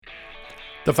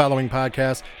The following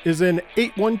podcast is an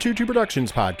 8122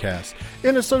 Productions podcast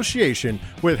in association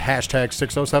with hashtag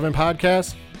 607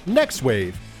 Podcast, Next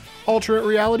Wave, Alternate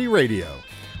Reality Radio.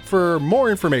 For more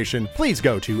information, please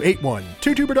go to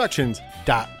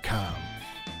 8122productions.com.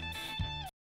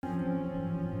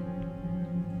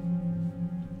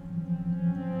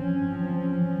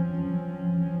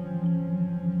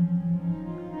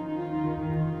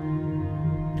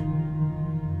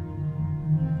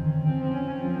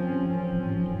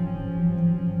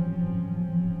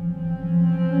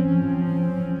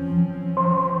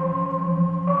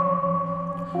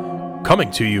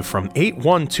 Coming to you from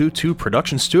 8122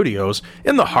 Production Studios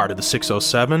in the heart of the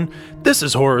 607, this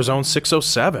is Horror Zone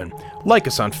 607. Like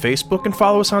us on Facebook and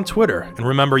follow us on Twitter. And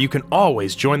remember, you can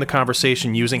always join the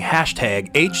conversation using hashtag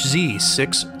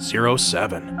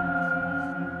HZ607.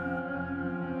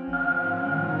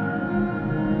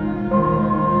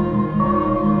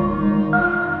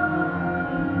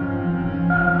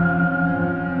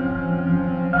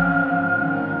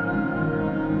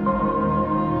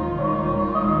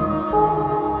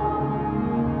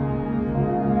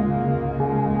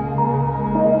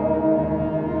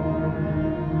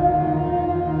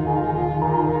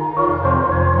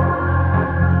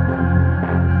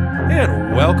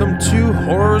 Welcome to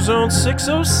Horror Zone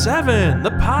 607,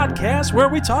 the podcast where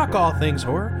we talk all things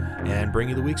horror and bring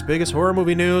you the week's biggest horror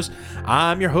movie news.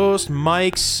 I'm your host,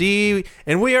 Mike C.,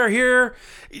 and we are here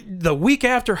the week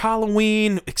after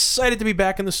Halloween. Excited to be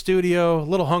back in the studio, a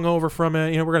little hungover from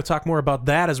it. We're going to talk more about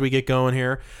that as we get going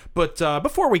here. But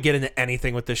before we get into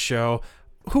anything with this show,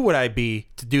 who would I be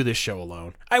to do this show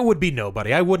alone? I would be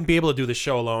nobody. I wouldn't be able to do this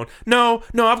show alone. No,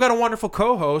 I've got a wonderful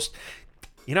co-host.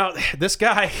 This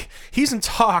guy, he's in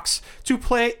talks to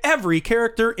play every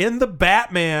character in the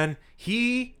Batman.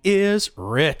 He is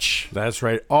Rich. That's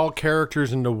right. All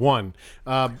characters into one.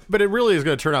 But it really is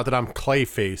going to turn out that I'm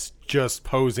Clayface, just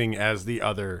posing as the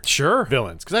other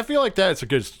villains. Because I feel like that's a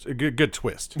good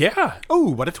twist. Yeah.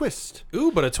 Ooh, what a twist.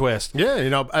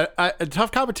 Yeah, a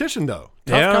tough competition, though.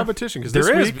 Tough competition. Because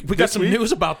we got some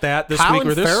news about that this week.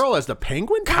 Colin Farrell as the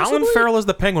Penguin, possibly? Colin Farrell as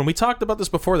the Penguin. We talked about this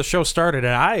before the show started,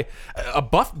 and a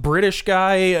buff British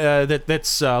guy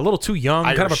that's a little too young,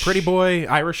 Irish. Kind of a pretty boy,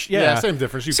 Irish. Yeah, same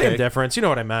difference. Same difference. You know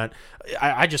what I meant.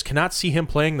 I just cannot see him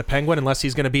playing the Penguin unless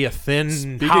he's going to be a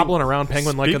thin, hobbling around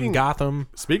Penguin like in Gotham.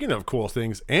 Speaking of cool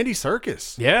things, Andy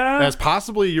Serkis. Yeah. As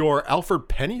possibly your Alfred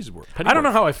Pennyworth. I don't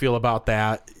know how I feel about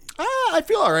that. I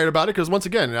feel all right about it because, once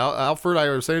again, Alfred, I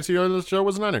was saying to you on the show,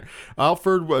 was an honor.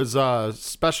 Alfred was a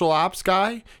special ops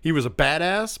guy. He was a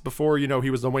badass before, he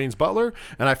was the Wayne's butler.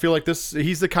 And I feel like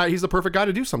he's the perfect guy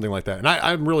to do something like that. And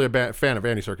I'm really a fan of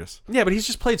Andy Serkis. Yeah, but he's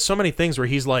just played so many things where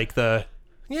he's like the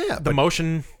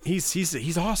motion.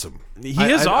 He's awesome. He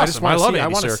is awesome. I love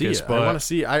Andy Serkis. I want to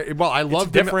see. I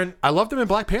loved him. I loved him in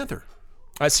Black Panther.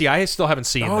 I still haven't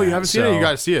seen. Oh, you haven't seen it? You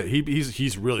got to see it.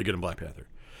 He's really good in Black Panther.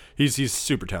 He's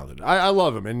super talented. I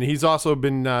love him, and he's also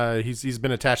been he's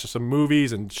been attached to some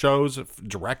movies and shows,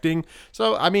 directing.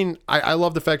 So I mean, I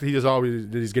love the fact that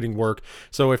he's getting work.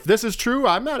 So if this is true,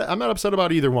 I'm not upset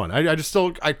about either one. I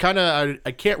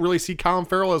can't really see Colin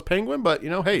Farrell as Penguin, but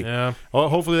hey, well,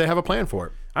 hopefully they have a plan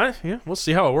for it. We'll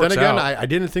see how it works. Then again, out. I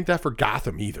didn't think that for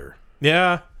Gotham either.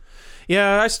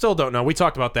 Yeah, I still don't know. We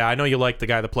talked about that. I know you liked the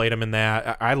guy that played him in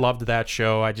that. I loved that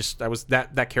show.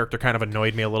 That character kind of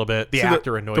annoyed me a little bit. The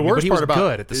actor annoyed me, but he was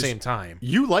good at the same time.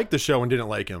 You liked the show and didn't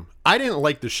like him. I didn't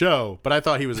like the show, but I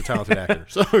thought he was a talented actor.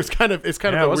 So it's kind of I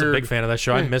was a big fan of that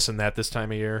show. I'm missing that this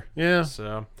time of year. Yeah.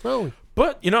 So well.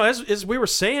 But, as we were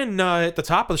saying at the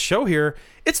top of the show here,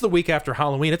 it's the week after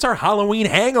Halloween. It's our Halloween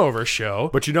hangover show.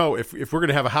 But, if we're going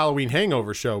to have a Halloween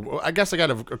hangover show, I guess I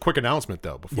got a quick announcement,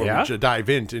 though, before we dive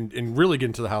in and really get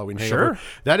into the Halloween hangover. Sure.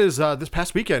 That is, this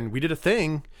past weekend, we did a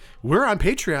thing. We're on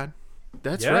Patreon.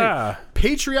 That's right.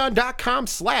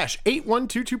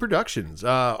 Patreon.com/8122 Productions.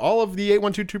 All of the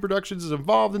 8122 Productions is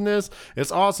involved in this.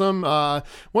 It's awesome.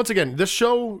 Once again, this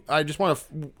show, I just want to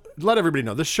let everybody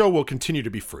know this show will continue to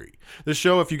be free. This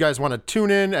show, if you guys want to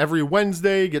tune in every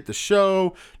Wednesday, get the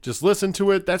show, just listen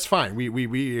to it, that's fine.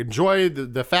 We enjoy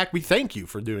the fact, we thank you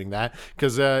for doing that,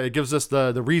 because it gives us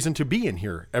the reason to be in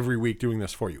here every week doing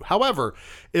this for you. However,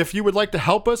 if you would like to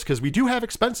help us, because we do have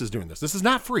expenses doing this is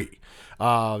not free.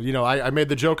 I made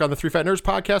the joke on the Three Fat Nerds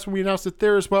podcast when we announced it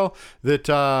there as well, that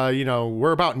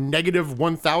we're about negative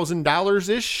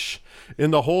 $1,000-ish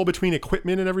in the hole between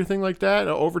equipment and everything like that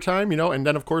over time, and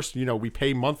then of course, we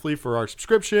pay monthly for our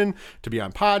subscription to be on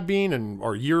Podbean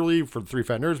or yearly for the Three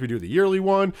Fat Nerds. We do the yearly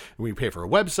one, and we pay for a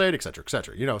website, et cetera, et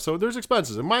cetera. So there's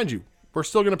expenses, and mind you, we're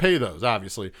still going to pay those,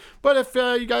 obviously. But if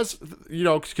you guys,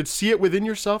 could see it within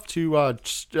yourself to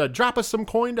drop us some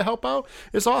coin to help out,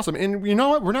 it's awesome. And you know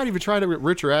what? We're not even trying to get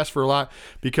rich or ask for a lot,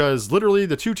 because literally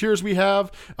the 2 tiers we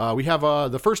have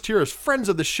the first tier is friends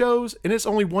of the shows, and it's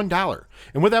only $1.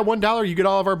 And with that $1, you get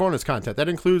all of our bonus content. That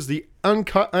includes the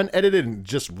uncut, unedited, and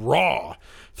just raw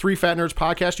 3 Fat Nerds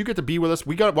podcast. You get to be with us.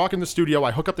 We got to walk in the studio.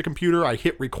 I hook up the computer. I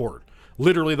hit record.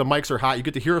 Literally, the mics are hot. You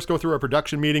get to hear us go through our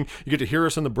production meeting. You get to hear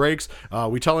us in the breaks.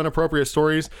 We tell inappropriate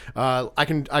stories. I'll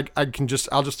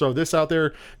just throw this out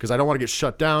there because I don't want to get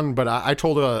shut down. But I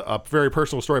told a very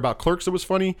personal story about Clerks that was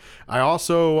funny. I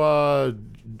also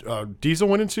Diesel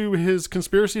went into his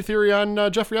conspiracy theory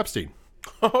on Jeffrey Epstein.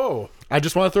 Oh, I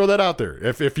just want to throw that out there.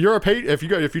 If you join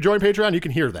Patreon, you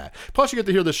can hear that. Plus, you get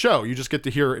to hear the show. You just get to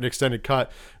hear an extended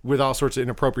cut with all sorts of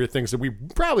inappropriate things that we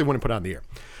probably wouldn't put on the air.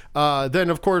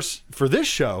 Then, of course, for this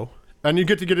show, and you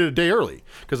get it a day early,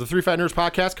 because the 3 Fat Nerds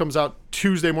podcast comes out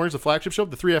Tuesday mornings, the flagship show.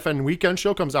 The 3FN weekend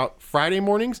show comes out Friday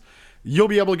mornings. You'll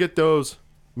be able to get those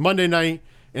Monday night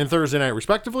and Thursday night,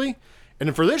 respectively. And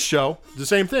then for this show, the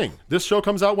same thing. This show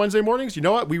comes out Wednesday mornings. You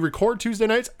know what? We record Tuesday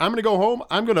nights. I'm going to go home.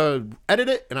 I'm going to edit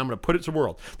it, and I'm going to put it to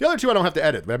world. The other 2 I don't have to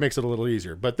edit. That makes it a little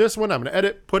easier. But this one, I'm going to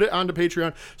edit, put it onto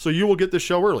Patreon, so you will get this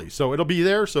show early. So it'll be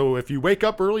there. So if you wake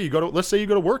up early, let's say you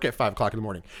go to work at 5 o'clock in the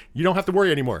morning. You don't have to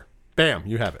worry anymore. Bam,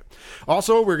 you have it.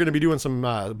 Also, we're going to be doing some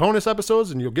bonus episodes,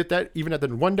 and you'll get that even at the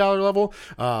 $1 level.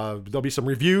 There'll be some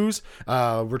reviews.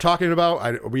 We're talking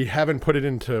about, we haven't put it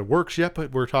into works yet,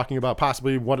 but we're talking about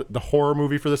possibly what the horror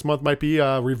movie for this month might be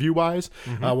review-wise.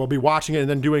 Mm-hmm. We'll be watching it and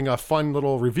then doing a fun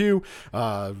little review.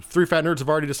 3 Fat Nerds have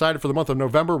already decided for the month of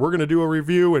November, we're going to do a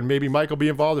review, and maybe Mike will be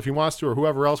involved if he wants to, or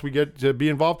whoever else we get to be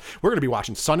involved. We're going to be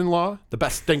watching Son-in-Law, the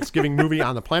best Thanksgiving movie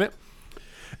on the planet.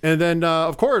 And then,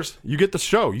 of course, you get the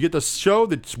show. You get the show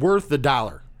that's worth the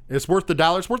 $1. It's worth the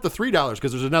 $1. It's worth the $3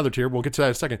 because there's another tier. We'll get to that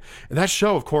in a second. And that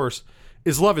show, of course,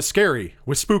 is Love is Scary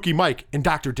with Spooky Mike and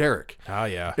Dr. Derek. Oh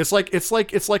yeah. It's like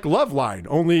Loveline,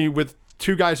 only with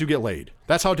 2 guys who get laid.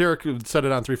 That's how Derek said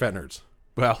it on 3 Fat Nerds.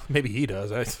 Well, maybe he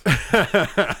does.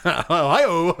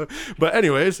 Hi-oh. But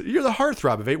anyways, you're the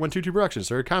heartthrob of 8122 Productions,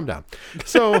 sir. Calm down.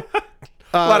 So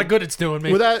a lot of good it's doing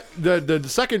me. With that,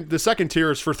 the second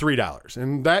tier is for $3,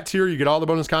 and that tier you get all the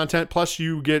bonus content. Plus,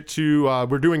 you get to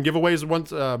we're doing giveaways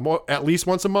at least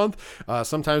once a month,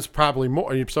 sometimes probably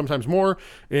more, sometimes more.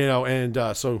 And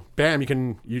so bam,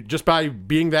 you just by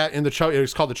being that in the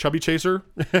it's called the Chubby Chaser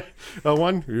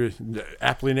one,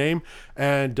 aptly named,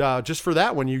 and just for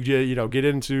that one you get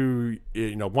into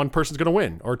one person's gonna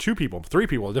win, or 2 people, 3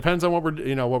 people. It depends on what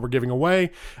we're giving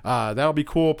away. That'll be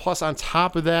cool. Plus, on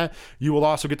top of that, you will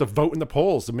also get to vote in the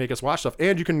polls to make us watch stuff,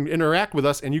 and you can interact with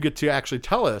us, and you get to actually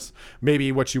tell us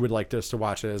maybe what you would like us to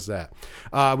watch as that.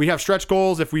 We have stretch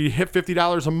goals. If we hit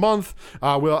 $50 a month,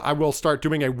 I will start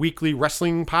doing a weekly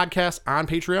wrestling podcast on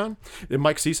Patreon. And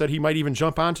Mike C said he might even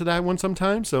jump onto that one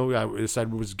sometime, so I said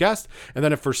it was guest. And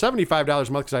then if for $75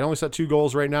 a month, because I only set 2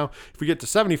 goals right now, if we get to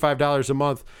 $75 a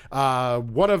month,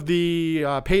 one of the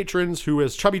patrons who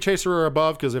is Chubby Chaser or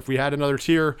above, because if we had another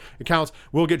tier accounts,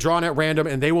 will get drawn at random,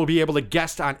 and they will be able to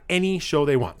guest on any show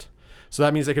they want. So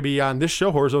that means they could be on this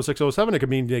show, Horror Zone 607. It could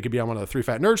mean they could be on one of the 3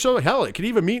 Fat Nerds show. Hell, it could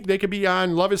even mean they could be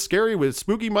on Love is Scary with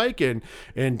Spooky Mike and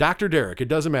Dr. Derek. It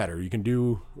doesn't matter. You can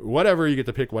do whatever. You get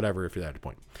to pick whatever if you're at the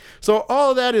point. So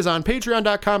all of that is on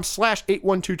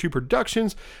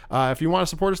patreon.com/8122productions. If you want to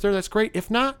support us there, that's great.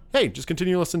 If not, hey, just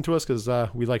continue listening to us because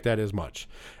we like that as much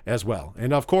as well.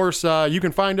 And of course, you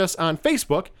can find us on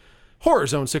Facebook, Horror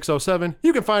Zone 607.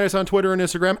 You can find us on Twitter and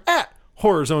Instagram at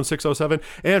Horror Zone 607,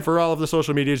 and for all of the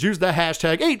social medias, use the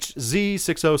hashtag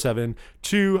HZ607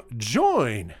 to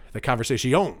join the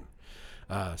conversation. So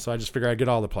I just figured I'd get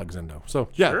all the plugs in though. So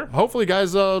yeah, sure. Hopefully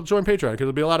guys join Patreon because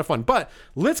it'll be a lot of fun. But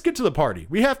let's get to the party.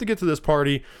 We have to get to this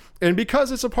party, and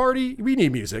because it's a party, we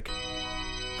need music.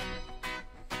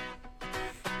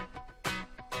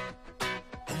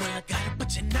 Well, I gotta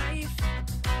put your knife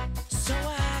so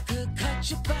I could cut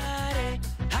your body.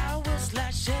 I will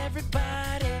slash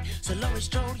everybody. So Laurie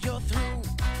Strode, you're through.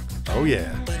 Oh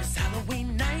yeah. But it's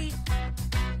Halloween night.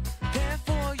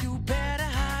 Therefore you better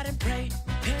hide and pray.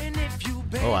 And if you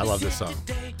Oh, I love this song.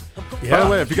 Yeah. By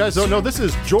the way, if you guys don't know, this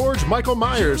is George Michael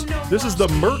Myers. This is the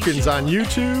Merkins on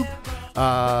YouTube.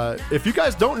 If you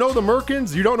guys don't know the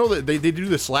Merkins, you don't know that they do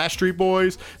the Slash Street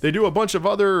Boys. They do a bunch of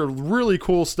other really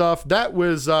cool stuff. That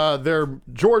was their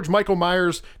George Michael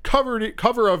Myers cover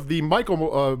of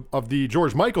the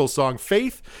George Michael song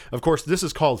Faith. Of course, this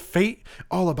is called Fate,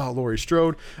 all about Laurie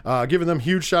Strode. Giving them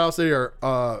huge shouts. They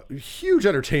are huge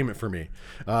entertainment for me.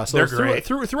 So They're great.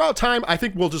 Throughout time, I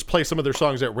think we'll just play some of their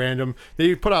songs at random.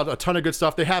 They put out a ton of good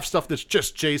stuff. They have stuff that's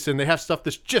just Jason. They have stuff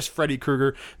that's just Freddy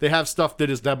Krueger. They have stuff that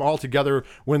is them all together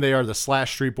when they are the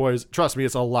Slash Street Boys. Trust me,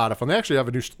 it's a lot of fun. They actually have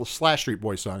a new Slash Street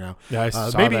Boys song out. Yeah, I saw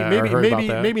that. I heard about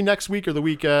that. Maybe next week or the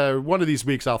week, one of these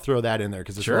weeks, I'll throw that in there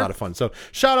because it's a lot of fun. So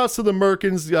shout outs to the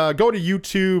Merkins. Go to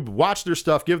YouTube, watch their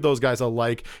stuff, give those guys a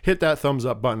like, hit that thumbs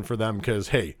up button for them because,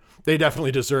 hey, they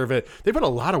definitely deserve it. They put a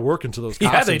lot of work into those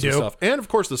costumes they do. and stuff. And, of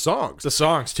course, the songs. The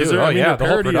songs, too. The the whole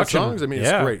parody of production. songs. I mean,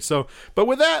 it's great. So, but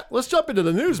with that, let's jump into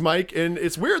the news, Mike. And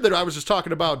it's weird that I was just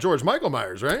talking about George Michael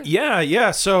Myers, right? Yeah.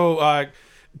 So,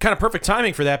 kind of perfect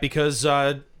timing for that because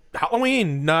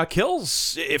Halloween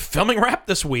Kills filming wrapped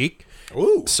this week.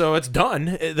 Ooh. So it's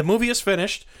done. The movie is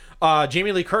finished.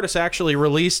 Jamie Lee Curtis actually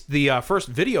released the first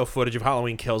video footage of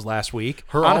Halloween Kills last week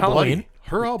Her on all Halloween. bloody.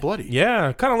 Her all bloody.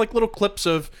 Yeah, kind of like little clips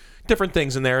of different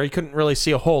things in there. You couldn't really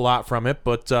see a whole lot from it,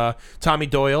 but Tommy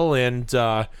Doyle and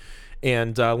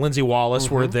Lindsay Wallace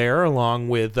were there along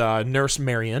with Nurse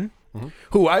Marion,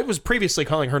 who I was previously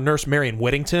calling her Nurse Marion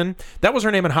Whittington. That was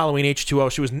her name in Halloween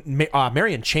H2O. She was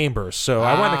Marion Chambers, so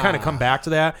I wanted to kind of come back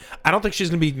to that. I don't think she's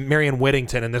going to be Marion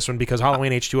Whittington in this one because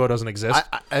Halloween H2O doesn't exist.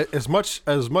 As much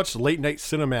late night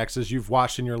Cinemax as you've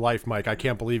watched in your life, Mike, I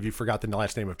can't believe you forgot the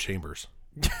last name of Chambers.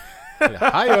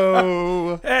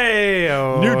 Hi-oh.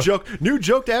 Hey-oh. New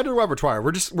joke to add to the repertoire.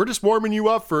 We're just warming you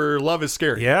up for Love is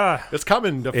Scary. Yeah. It's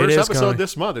coming. The first episode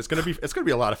this month. It's gonna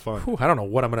be a lot of fun. Whew, I don't know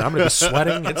what I'm gonna be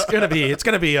sweating. It's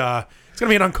gonna be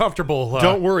an uncomfortable.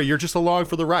 Don't worry, you're just along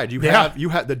for the ride. You have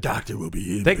the doctor will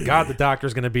be in. Thank God the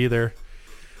doctor's gonna be there.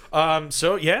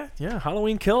 So yeah,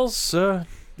 Halloween Kills.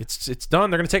 It's done.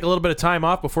 They're gonna take a little bit of time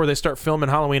off before they start filming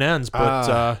Halloween Ends,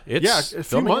 but it's a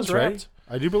few months, right?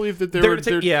 I do believe that they're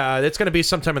it's going to be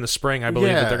sometime in the spring. I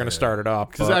believe that they're going to start it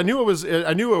up. Because I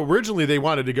knew originally they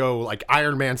wanted to go like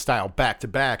Iron Man style back to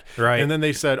back, right? And then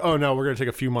they said, "Oh no, we're going to take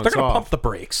a few months off." They're going to pump the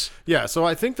brakes. Yeah, so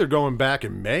I think they're going back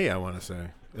in May. I want to say.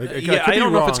 I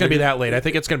don't know if it's going to be that late. I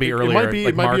think it's going to be earlier,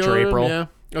 like March or April. Yeah.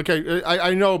 Okay,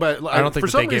 I know, but I don't think for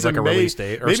some they gave reason, like a release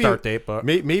date or start date. But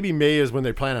maybe May is when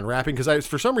they plan on wrapping. Because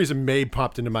for some reason May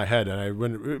popped into my head, and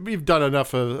when we've done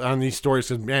enough on these stories,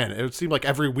 because man, it seemed like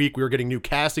every week we were getting new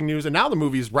casting news, and now the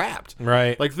movie's wrapped.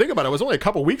 Right. Like think about it. It was only a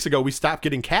couple weeks ago we stopped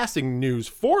getting casting news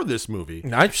for this movie,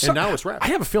 and now it's wrapped. I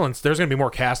have a feeling there's going to be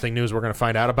more casting news we're going to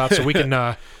find out about, so we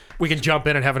can. We can jump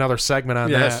in and have another segment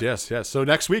on that. Yes. So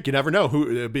next week, you never know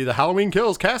who it'll be. The Halloween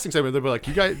Kills casting segment. They'll be like,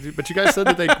 you guys said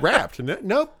that they wrapped. And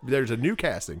nope, there's a new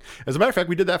casting. As a matter of fact,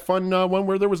 we did that fun one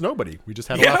where there was nobody. We just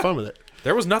had a lot of fun with it.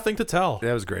 There was nothing to tell.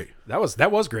 That was great. That was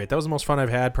great. That was the most fun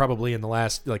I've had probably in the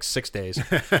last 6 days.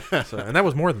 And that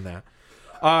was more than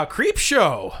that. Creep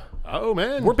Show. Oh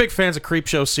man, we're big fans of Creep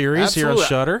Show series here on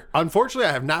Shudder. Unfortunately,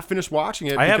 I have not finished watching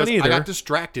it. I haven't either. I got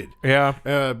distracted. Yeah,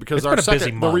 because it's been a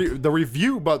busy month. the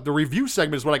review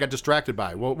segment is what I got distracted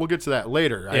by. We'll get to that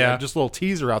later. I got just a little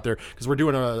teaser out there because we're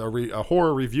doing a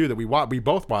horror review that we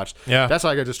both watched. Yeah, that's how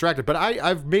I got distracted. But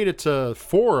I've made it to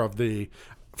 4 of the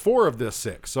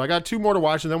 6. So I got 2 more to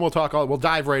watch, and then we'll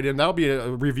dive right in. That'll be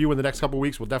a review in the next couple of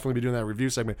weeks. We'll definitely be doing that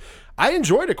review segment. I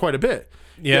enjoyed it quite a bit.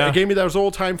 Yeah, it gave me those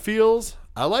old time feels.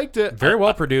 I liked it. Very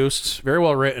well produced, very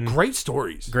well written. Great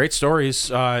stories.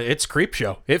 It's Creep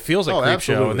Show. It feels like Creep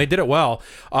absolutely. Show, and they did it well.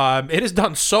 It has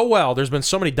done so well. There's been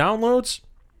so many downloads.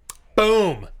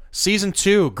 Boom. Season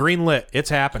 2, greenlit. It's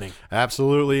happening.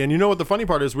 Absolutely. And you know what the funny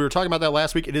part is? We were talking about that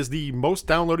last week. It is the most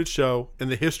downloaded show in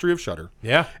the history of Shudder.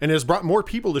 Yeah. And it has brought more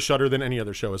people to Shudder than any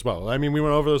other show as well. I mean, we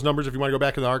went over those numbers. If you want to go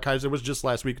back in the archives, it was just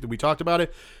last week that we talked about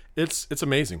it. It's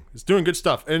amazing. It's doing good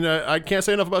stuff. And I can't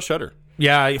say enough about Shudder.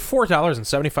 Yeah,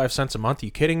 $4.75 a month. Are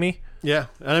you kidding me? Yeah,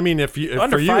 and I mean, if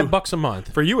under for $5 a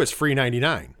month for you, it's free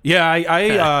 $99.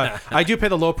 Yeah, I do pay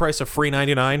the low price of free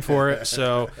 $99 for it.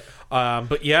 So,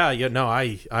 but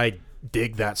I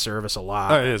dig that service a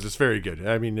lot. It is. It's very good.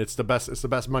 I mean, it's the best. It's the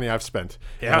best money I've spent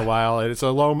in a while. It's a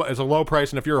low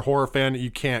price, and if you're a horror fan, you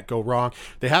can't go wrong.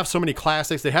 They have so many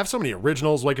classics. They have so many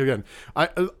originals. Like again,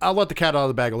 I'll let the cat out of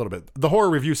the bag a little bit. The horror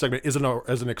review segment isn't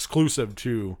as an exclusive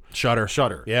to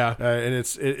Shudder. Yeah, and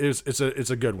it's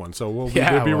a good one. So we'll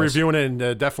be reviewing it,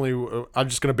 and definitely, I'm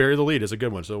just going to bury the lead. It's a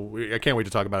good one. So I can't wait to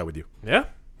talk about it with you. Yeah.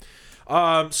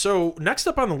 So next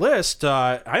up on the list,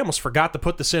 I almost forgot to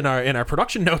put this in our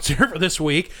production notes here for this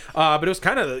week, but it was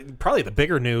kind of probably the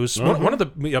bigger news, one of the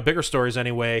bigger stories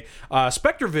anyway.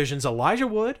 Spectre Vision's Elijah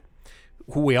Wood,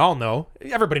 who we all know,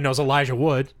 everybody knows Elijah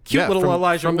Wood, cute little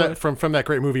Elijah Wood from that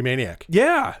great movie Maniac.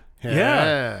 Yeah.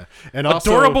 And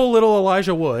also, adorable little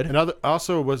Elijah Wood. And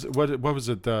also was it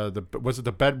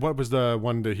the bed? What was the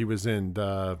one that he was in?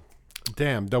 The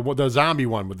zombie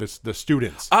one with the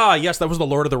students. Ah, yes, that was the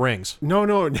Lord of the Rings.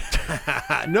 No.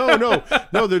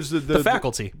 There's the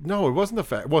Faculty. No, it wasn't the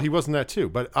fact. Well, he wasn't that too.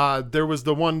 But there was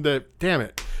the one that. Damn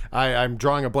it, I'm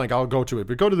drawing a blank. I'll go to it.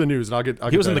 But go to the news and I'll get.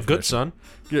 He was in The Good Son.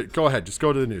 Go ahead. Just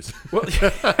go to the news. Well,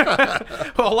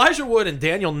 Elijah Wood and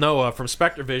Daniel Noah from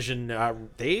Spectre Vision,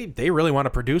 they really want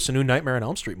to produce a new Nightmare on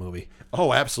Elm Street movie.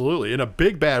 Oh, absolutely, in a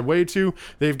big bad way too.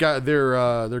 They've got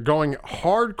they're going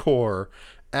hardcore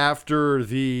after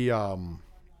the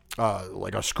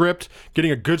like a script,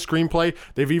 getting a good screenplay.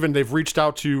 They've reached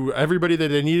out to everybody that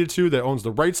they needed to that owns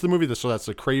the rights to the movie. So that's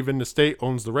the Craven estate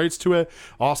owns the rights to it.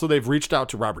 Also, they've reached out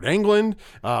to Robert Englund.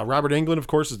 Robert Englund, of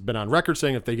course, has been on record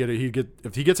saying if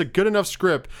he gets a good enough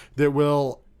script that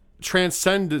will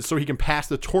transcend it so he can pass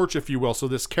the torch, if you will, so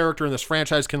this character in this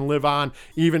franchise can live on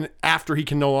even after he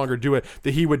can no longer do it,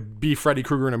 that he would be Freddy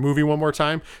Krueger in a movie one more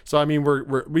time. So I mean,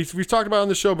 we've talked about on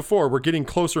the show before, we're getting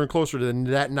closer and closer to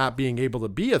that not being able to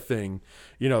be a thing,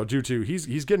 due to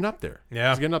he's getting up there. Yeah,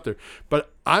 he's getting up there.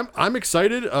 But I'm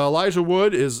excited. Elijah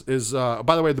Wood is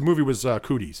by the way, the movie was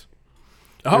Cooties.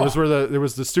 Oh. It was where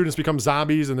the students become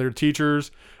zombies and they're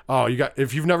teachers. Oh,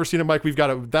 if you've never seen it, Mike,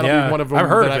 that'll be one of them. I've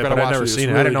heard that of it, but I've never seen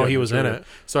it. I didn't know he was in it.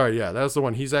 Sorry, yeah, that's the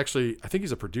one. He's actually, I think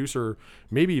he's a producer,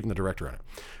 maybe even the director on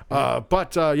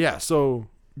it. So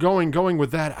going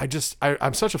with that,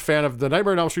 I'm such a fan of the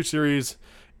Nightmare on Elm Street series.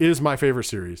 Is my favorite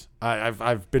series.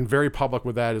 I've been very public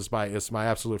with that. It's my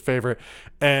absolute favorite.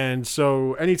 And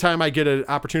so anytime I get an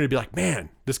opportunity to be like, man,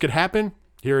 this could happen,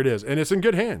 here it is, and it's in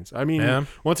good hands. I mean,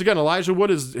 once again, Elijah Wood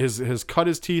has cut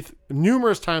his teeth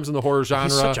numerous times in the horror genre.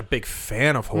 He's such a big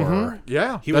fan of horror. Mm-hmm.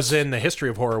 Yeah, he was in the History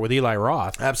of Horror with Eli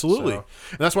Roth. Absolutely,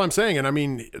 and that's what I'm saying. And I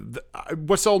mean,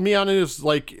 what sold me on it is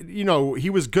he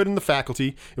was good in The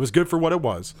Faculty. It was good for what it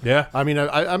was. Yeah, I mean,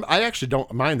 I actually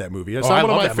don't mind that movie. It's not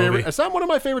one of my favorite. It's not one of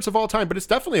my favorites of all time, but it's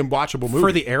definitely a watchable movie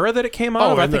for the era that it came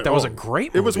out. I think that was a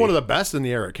great movie. It was one of the best in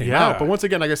the era it came out. But once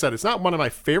again, like I said, it's not one of my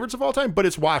favorites of all time, but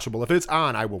it's watchable. If it's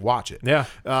on, I will watch it. Yeah.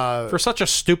 For such a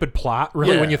stupid plot,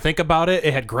 really, when you think about it.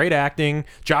 It had great acting.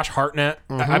 Josh Hartnett.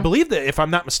 I believe that, if I'm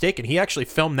not mistaken, he actually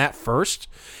filmed that first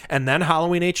and then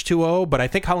Halloween H2O, but I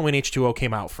think Halloween H2O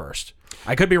came out first.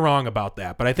 I could be wrong about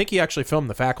that, but I think he actually filmed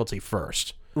The Faculty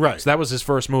first. Right. So that was his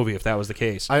first movie, if that was the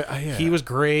case. He was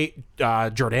great.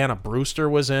 Jordana Brewster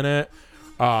was in it.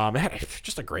 It had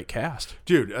just a great cast.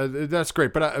 Dude, that's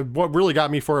great. But what really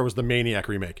got me for it was the Maniac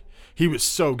remake. He was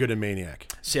so good in Maniac.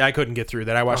 See, I couldn't get through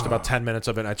that. I watched about 10 minutes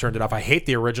of it and I turned it off. I hate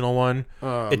the original one.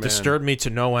 It disturbed me to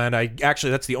no end.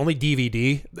 That's the only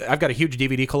DVD. I've got a huge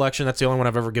DVD collection. That's the only one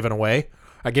I've ever given away.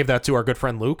 I gave that to our good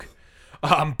friend Luke.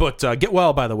 But get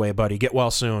well, by the way, buddy. Get well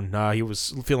soon. He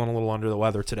was feeling a little under the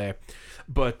weather today.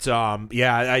 But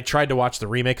I tried to watch the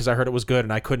remake because I heard it was good,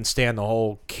 and I couldn't stand the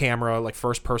whole camera, like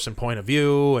first-person point of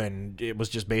view, and it was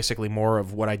just basically more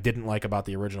of what I didn't like about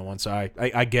the original one. So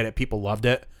I get it. People loved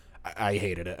it. I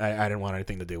hated it. I didn't want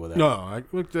anything to do with it. No,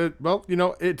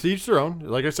 to each their own.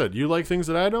 Like I said, you like things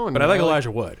that I don't. But I like Elijah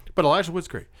Wood. But Elijah Wood's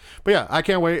great. But yeah, I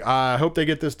can't wait. I hope they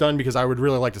get this done because I would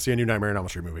really like to see a new Nightmare on Elm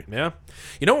Street movie. Yeah.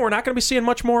 You know what we're not going to be seeing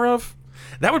much more of?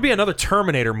 That would be another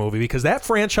Terminator movie because that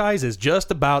franchise is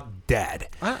just about dead.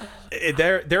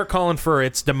 They're calling for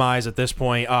its demise at this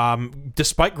point.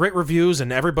 Despite great reviews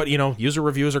and everybody, user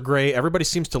reviews are great. Everybody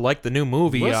seems to like the new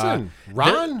movie. Listen,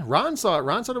 Ron saw it.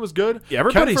 Ron said it was good. Yeah,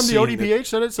 everybody from the ODPH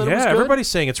said it was good. Everybody's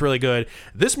saying it's really good.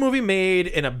 This movie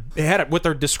had what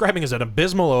they're describing as an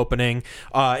abysmal opening.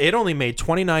 It only made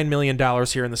 $29 million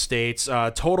here in the States.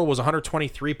 Total was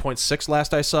 $123.6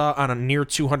 last I saw on a near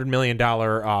 $200 million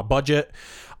budget.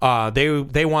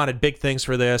 They wanted big things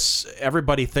for this.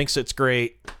 Everybody thinks it's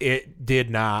great. It did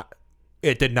not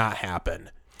happen.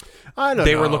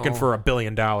 They were looking for $1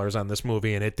 billion on this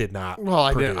movie, and it did not. Well,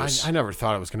 I never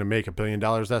thought it was going to make $1 billion.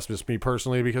 That's just me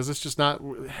personally, because it's just not.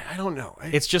 I don't know.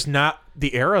 It's just not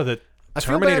the era that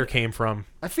Terminator came from.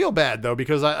 I feel bad though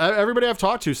because everybody I've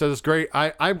talked to says it's great.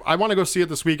 I want to go see it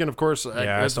this weekend. Of course,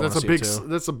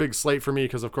 that's a big slate for me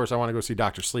because of course I want to go see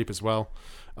Dr. Sleep as well.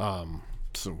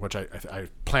 Which I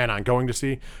plan on going to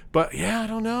see. But yeah, I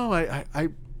don't know.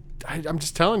 I'm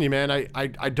just telling you, man.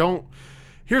 I don't.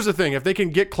 Here's the thing: if they can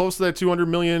get close to that $200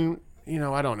 million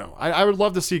I don't know. I would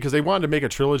love to see, because they wanted to make a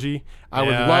trilogy. I would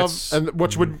Yeah, love, that's- and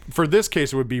which would, for this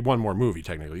case, it would be one more movie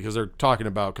technically, because they're talking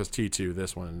about, because T2,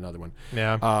 this one, and another one.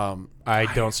 Yeah. I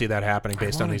don't see that happening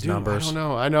based on Wanna these do- numbers. I don't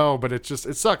know. I know, but it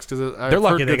sucks because They're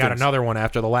lucky they got another one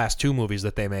after the last 2 movies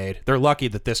that they made. They're lucky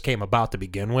that this came about to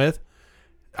begin with.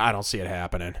 I don't see it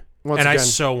happening. Once I again-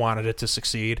 so wanted it to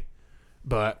succeed,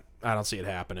 but I don't see it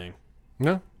happening.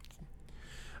 No,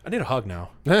 I need a hug now.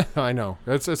 I know.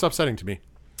 It's upsetting to me.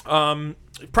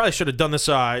 Probably should have done this,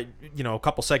 a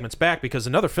couple segments back, because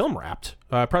another film wrapped.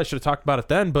 I probably should have talked about it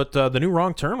then, but the new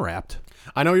Wrong Turn wrapped.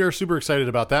 I know you're super excited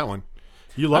about that one.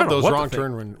 You I love don't know those what to Wrong think.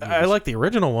 Turn movies. I like the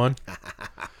original one.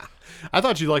 I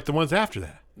thought you liked the ones after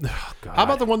that. Oh, God. How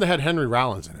about the one that had Henry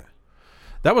Rollins in it?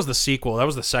 That was the sequel. That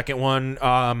was the second one.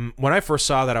 When I first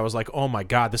saw that, I was like, oh my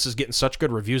God, this is getting such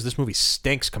good reviews. This movie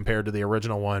stinks compared to the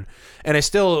original one. And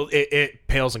it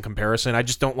pales in comparison. I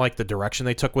just don't like the direction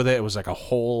they took with it. It was like a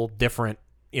whole different,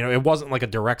 it wasn't like a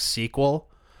direct sequel.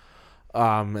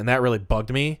 And that really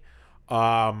bugged me.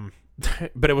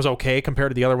 But it was okay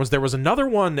compared to the other ones. There was another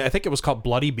one, I think it was called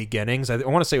Bloody Beginnings. I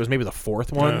want to say it was maybe the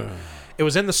fourth one. It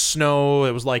was in the snow.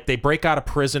 It was like they break out of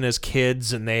prison as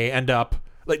kids and they end up...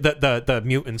 Like the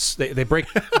mutants, they break,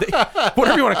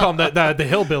 whatever you want to call them, the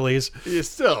hillbillies. Yeah,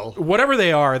 still. Whatever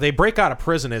they are, they break out of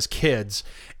prison as kids,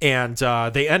 and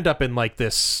they end up in like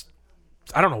this,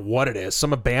 I don't know what it is,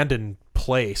 some abandoned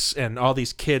place, and all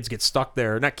these kids get stuck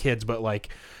there. Not kids, but like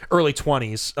early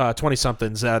 20s,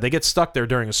 20-somethings. They get stuck there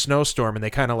during a snowstorm, and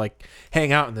they kind of like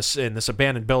hang out in this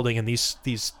abandoned building, and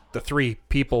the 3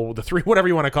 people, the 3 whatever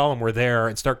you want to call them, were there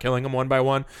and start killing them one by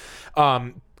one.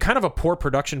 Kind of a poor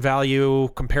production value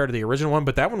compared to the original one,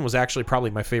 but that one was actually probably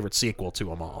my favorite sequel to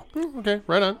them all. Okay,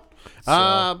 right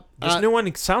on. This new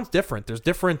one sounds different. There's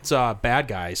different bad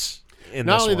guys in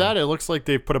Not this only one. that, it looks like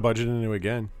they've put a budget into it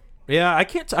again. Yeah, I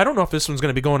don't know if this one's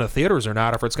going to be going to theaters or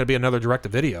not, or if it's going to be another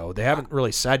direct-to-video. They haven't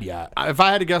really said yet. If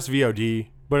I had to guess, VOD.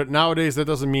 But nowadays, that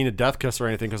doesn't mean a death kiss or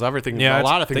anything, because everything, Yeah, a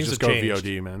lot of things things just have go changed.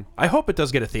 VOD, man. I hope it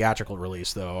does get a theatrical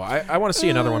release, though. I want to see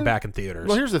another one back in theaters.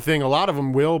 Well, here's the thing. A lot of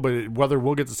them will, but whether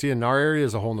we'll get to see it in our area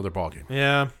is a whole nother ballgame.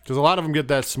 Yeah. Because a lot of them get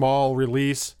that small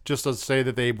release just to say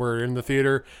that they were in the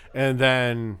theater, and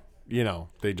then,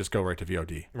 they just go right to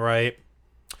VOD. Right.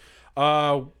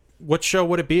 What show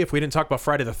would it be if we didn't talk about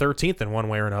Friday the 13th in one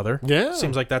way or another? Yeah.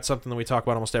 Seems like that's something that we talk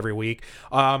about almost every week.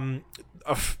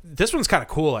 This one's kind of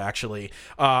cool, actually.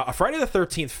 A Friday the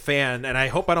 13th fan, and I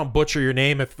hope I don't butcher your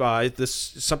name if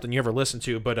this is something you ever listen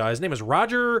to, but his name is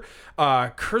Roger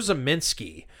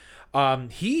Kurzaminski.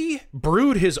 He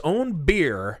brewed his own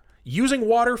beer using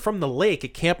water from the lake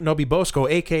at Camp Novi Bosco,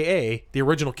 a.k.a. the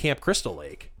original Camp Crystal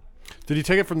Lake. Did he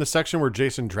take it from the section where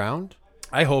Jason drowned?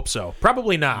 I hope so.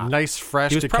 Probably not. Nice,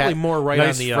 fresh. He was probably more right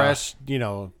nice, on the fresh,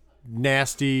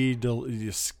 nasty,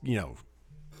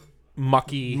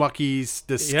 mucky. muckies,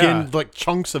 the skin, Yeah. like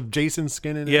chunks of Jason's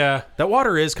skin in it. Yeah, that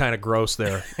water is kind of gross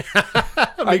there.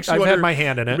 Makes you I've wonder- had my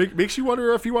hand in it. Makes you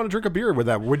wonder if you want to drink a beer with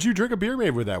that. Would you drink a beer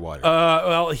made with that water?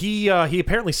 Well, he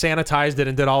apparently sanitized it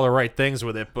and did all the right things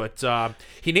with it, but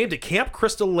he named it Camp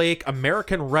Crystal Lake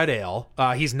American Red Ale.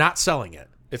 He's not selling it.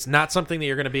 It's not something that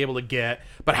you're going to be able to get,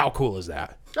 but how cool is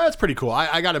that? That's pretty cool.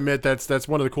 I gotta admit that's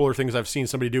one of the cooler things I've seen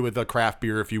somebody do with a craft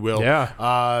beer, if you will. Yeah.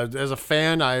 As a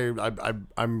fan,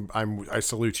 I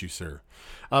salute you, sir.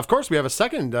 Of course, we have a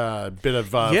second bit of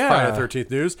Friday the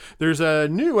 13th news. There's a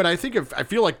new, and I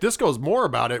feel like this goes more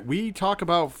about it. We talk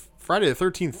about Friday the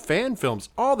 13th fan films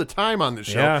all the time on this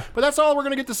show, Yeah. but that's all we're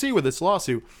gonna get to see with this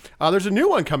lawsuit. There's a new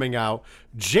one coming out,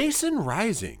 Jason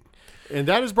Rising, and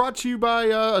that is brought to you by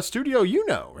a studio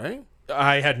right?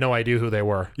 I had no idea who they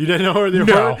were. You didn't know where they No,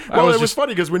 were? I Well, was it was just-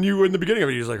 funny because when you were in the beginning of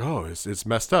it, you were like, oh, it's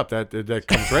messed up. That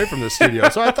comes right from the studio.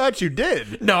 So I thought you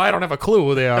did. No, I don't have a clue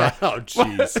who they are. Oh,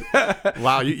 jeez.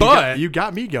 Wow, you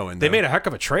got me going. They though. made a heck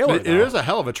of a trailer. It though. is a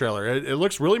hell of a trailer. It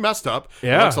looks really messed up.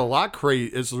 Yeah. It looks a lot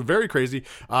crazy. It's very crazy.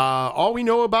 All we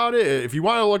know about it, if you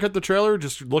want to look at the trailer,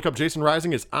 just look up Jason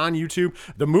Rising. It's on YouTube.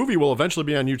 The movie will eventually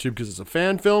be on YouTube because it's a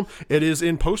fan film. It is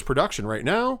in post-production right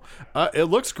now. It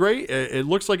looks great. It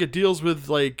looks like it deals with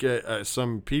like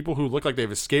some people who look like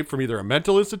they've escaped from either a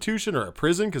mental institution or a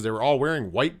prison because they were all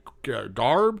wearing white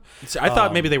garb. See, I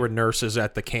thought maybe they were nurses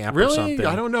at the camp or Really? something.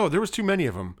 I don't know. There was too many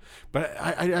of them, but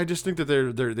I just think that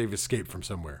they've escaped from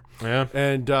somewhere. Yeah.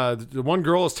 And the one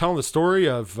girl is telling the story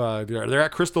of they're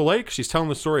at Crystal Lake. She's telling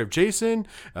the story of Jason.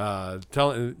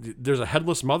 There's a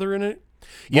headless mother in it.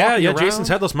 Yeah, walking Jason's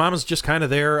around. headless mom is just kind of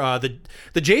there.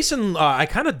 The Jason, I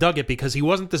kind of dug it because he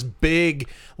wasn't this big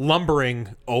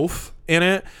lumbering oaf in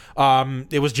it.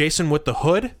 It was Jason with the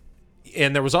hood.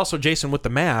 and there was also Jason with the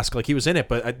mask, like he was in it,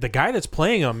 but the guy that's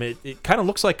playing him, it kind of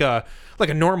looks like a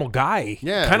normal guy.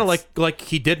 Yeah, kind of like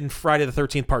he did in Friday the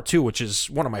 13th Part 2, which is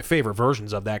one of my favorite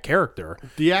versions of that character.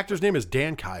 The actor's name is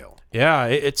Dan Kyle. Yeah,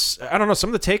 it's I don't know,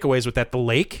 some of the takeaways with that, the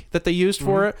lake that they used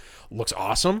for it looks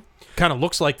awesome. Kind of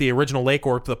looks like the original lake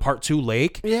or the Part 2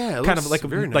 lake. Yeah, it kind looks of like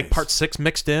very like nice. Part 6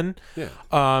 mixed in. Yeah.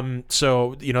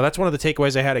 So that's one of the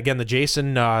takeaways I had. Again, the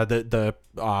Jason, the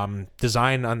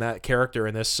design on that character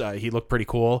in this, he looked pretty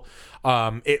cool.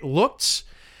 It looked.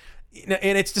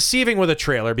 And it's deceiving with a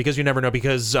trailer because you never know,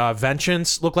 because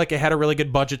Vengeance looked like it had a really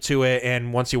good budget to it,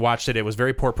 and once you watched it, it was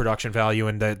very poor production value,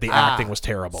 and the acting was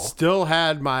terrible. Still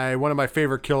had one of my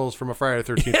favorite kills from a Friday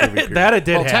the 13th movie. Period. That it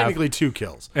did well, have. technically 2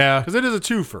 kills. Yeah. Because it is a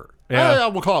twofer. Yeah.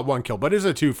 We'll call it 1 kill, but it is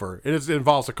a twofer. It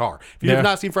involves a car. If you Yeah. have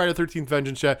not seen Friday the 13th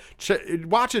Vengeance yet,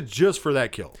 watch it just for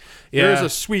that kill. Yeah. There is a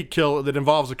sweet kill that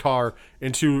involves a car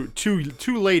and two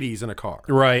ladies in a car.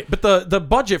 Right, but the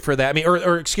budget for that, I mean,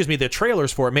 or excuse me, the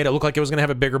trailers for it made it look like it was going to have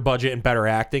a bigger budget and better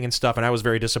acting and stuff, and I was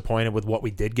very disappointed with what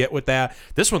we did get with that.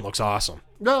 This one looks awesome.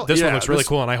 Well, this one yeah, looks really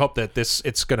cool, and I hope that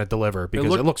it's going to deliver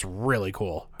because it looks really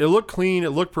cool. It looked clean, it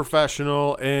looked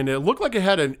professional, and it looked like it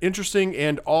had an interesting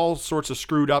and all sorts of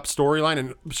screwed up storyline,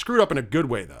 and screwed up in a good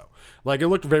way though. Like, it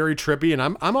looked very trippy, and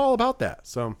I'm all about that.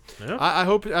 So Yeah. I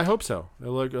hope so.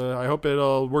 I hope it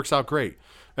all works out great.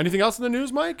 Anything else in the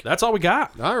news, Mike? That's all we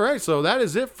got. All right, so that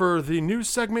is it for the news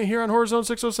segment here on Horror Zone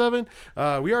 607.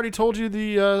 We already told you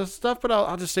the stuff, but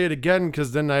I'll just say it again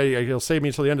because then it'll save me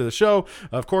until the end of the show.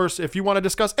 Of course, if you want to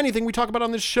discuss anything we talk about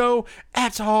on this show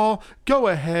at all, go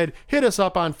ahead, hit us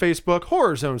up on Facebook,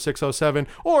 Horror Zone 607,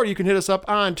 or you can hit us up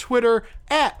on Twitter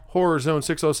at Horror Zone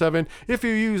 607. If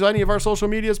you use any of our social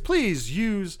medias, please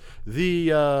use the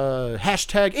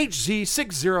hashtag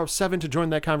HZ607 to join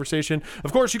that conversation.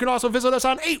 Of course, you can also visit us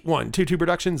on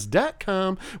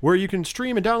 8122productions.com, where you can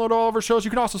stream and download all of our shows.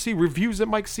 You can also see reviews that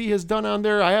Mike C has done on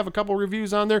there. I have a couple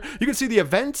reviews on there. You can see the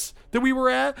events that we were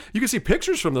at. You can see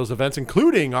pictures from those events,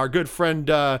 including our good friend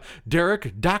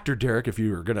Derek, Dr. Derek, if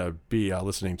you are going to be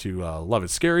listening to Love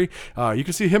Is Scary. You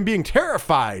can see him being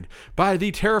terrified by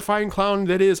the terrifying clown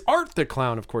that is Art the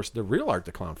Clown. Of course, the real Art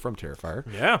the Clown from Terrifier.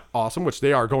 Yeah. Awesome, which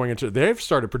they are going into. They've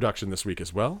started production this week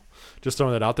as well. Just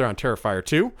throwing that out there on Terrifier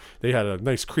 2. They had a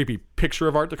nice creepy picture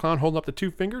of Art the Clown holding up the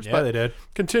 2 fingers. Yeah, they did.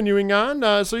 Continuing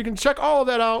on, so you can check all of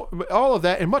that out, all of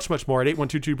that and much, much more at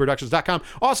 8122productions.com.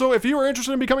 Also, if you are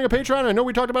interested in becoming a patron, I know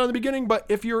we talked about it in the beginning, but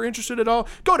if you're interested at all,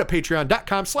 go to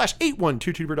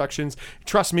patreon.com/8122productions.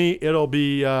 Trust me, it'll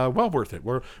be well worth it.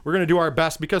 We're going to do our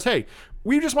best because, hey,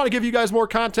 we just want to give you guys more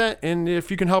content, and if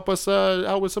you can help us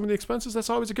out with some of the expenses, that's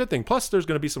always a good thing. Plus, there's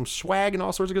going to be some swag and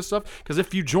all sorts of good stuff, because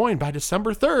if you join by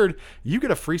December 3rd, you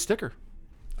get a free sticker.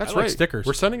 That's I like right. stickers.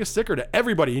 We're sending a sticker to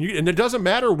everybody, and it doesn't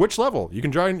matter which level. You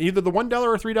can join either the $1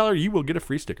 or $3. You will get a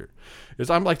free sticker.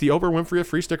 I'm like the Oprah Winfrey of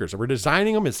free stickers. So we're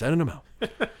designing them and sending them out.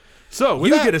 So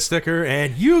with You that- get a sticker,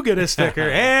 and you get a sticker,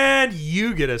 and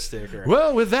you get a sticker.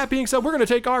 Well, with that being said, we're going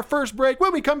to take our first break.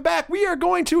 When we come back, we are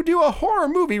going to do a horror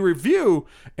movie review.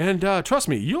 And trust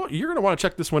me, you're going to want to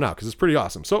check this one out because it's pretty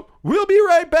awesome. So we'll be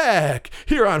right back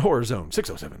here on Horror Zone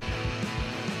 607.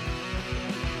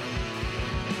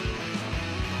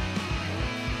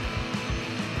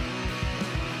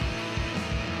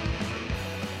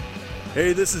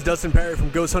 Hey, this is Dustin Parry from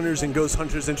Ghost Hunters and Ghost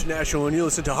Hunters International, and you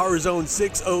listen to Horror Zone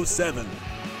 607.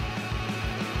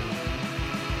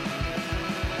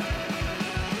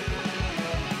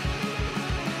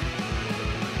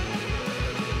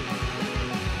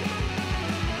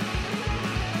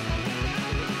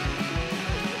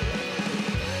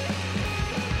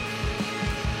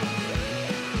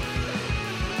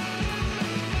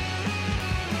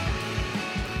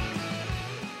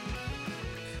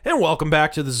 And welcome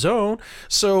back to the Zone.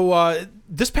 So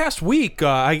this past week,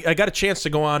 I got a chance to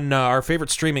go on our favorite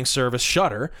streaming service,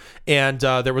 Shudder, and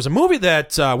there was a movie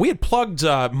that we had plugged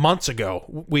months ago.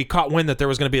 We caught wind that there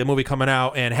was going to be a movie coming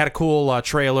out and had a cool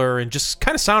trailer and just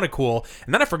kind of sounded cool,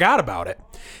 and then I forgot about it.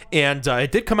 And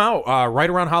it did come out right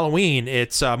around Halloween.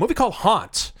 It's a movie called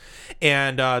Haunt.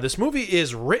 And this movie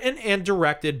is written and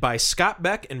directed by Scott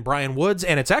Beck and Brian Woods,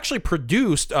 and it's actually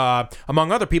produced,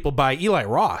 among other people, by Eli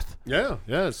Roth. Yeah,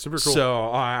 it's super cool.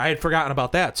 So I had forgotten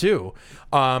about that too.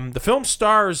 The film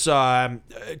stars a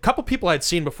couple people I'd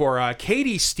seen before.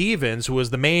 Katie Stevens, who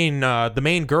was the main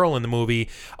girl in the movie,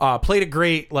 played a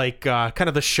great kind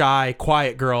of the shy,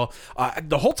 quiet girl.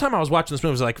 The whole time I was watching this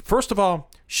movie, I was like, first of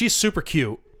all, she's super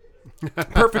cute.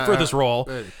 Perfect for this role.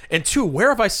 And 2, where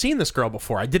have I seen this girl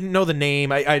before? I didn't know the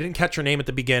name. I didn't catch her name at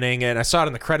the beginning, and I saw it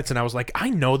in the credits, and I was like, I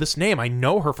know this name. I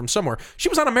know her from somewhere. She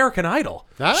was on American Idol.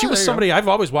 She was somebody, I've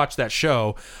always watched that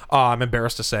show, I'm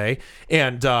embarrassed to say,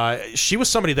 and she was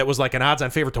somebody that was like an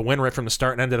odds-on favorite to win right from the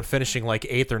start and ended up finishing like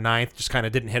 8th or 9th, just kind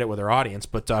of didn't hit it with her audience,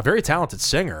 but very talented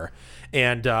singer.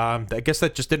 And I guess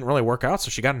that just didn't really work out, so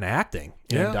she got into acting.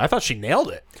 And I thought she nailed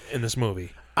it in this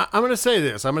movie. I'm going to say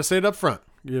this. I'm going to say it up front.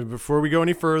 Before we go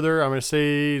any further, I'm going to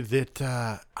say that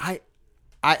I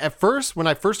at first, when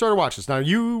I first started watching this, now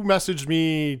you messaged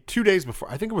me 2 days before.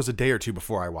 I think it was a day or two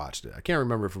before I watched it. I can't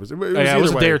remember if it was. It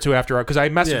was a day or two after, because I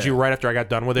messaged you right after I got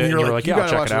done with it, and you were like, yeah,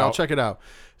 I'll check it out.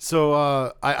 So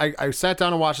I sat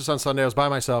down and watched this on Sunday. I was by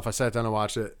myself. I sat down and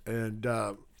watched it. And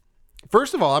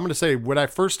first of all, I'm going to say, when I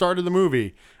first started the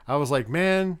movie, I was like,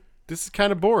 man, this is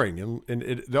kind of boring.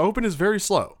 And the open is very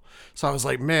slow. So I was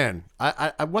like, man,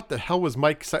 I what the hell was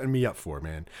Mike setting me up for,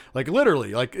 man? Like,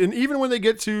 literally, like, and even when they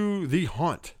get to the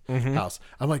haunt house,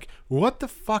 I'm like, what the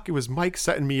fuck was Mike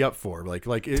setting me up for?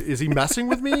 Like, is he messing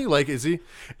with me? Like, is he?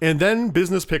 And then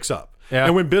business picks up. Yeah.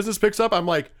 And when business picks up, I'm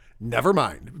like, never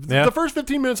mind. Yeah. The first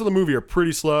 15 minutes of the movie are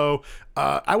pretty slow.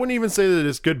 I wouldn't even say that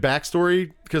it's good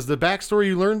backstory, because the backstory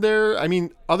you learned there, I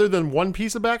mean, other than one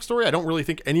piece of backstory, I don't really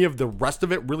think any of the rest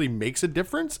of it really makes a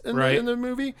difference in the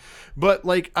movie. But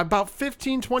like about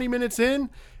 15, 20 minutes in,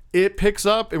 it picks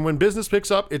up, and when business picks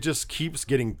up, it just keeps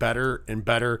getting better and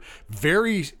better.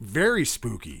 Very, very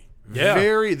spooky. Yeah.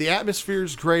 The atmosphere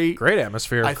is great. Great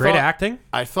atmosphere. Great acting.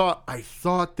 I thought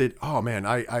that, oh man,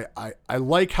 I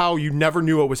like how you never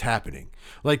knew what was happening.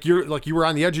 Like you were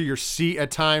on the edge of your seat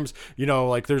at times. You know,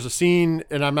 like there's a scene,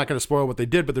 and I'm not going to spoil what they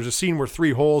did, but there's a scene where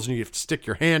 3 holes and you have to stick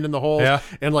your hand in the holes. Yeah.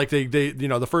 And like they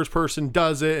the first person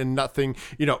does it and nothing,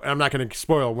 I'm not going to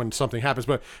spoil when something happens,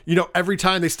 but every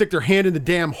time they stick their hand in the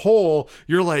damn hole,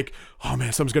 you're like, oh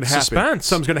man, something's going to happen. Suspense.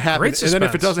 Something's going to happen. Great suspense. And then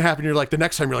if it doesn't happen, you're like, the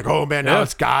next time you're like, oh man, now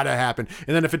it's got to happen.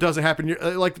 And then if it doesn't happen,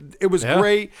 you're like, it was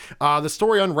great. The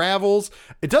story unravels.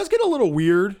 It does get a little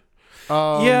weird.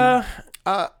 Not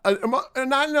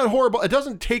in a horrible. It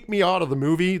doesn't take me out of the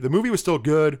movie. The movie was still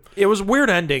good. It was a weird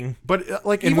ending, but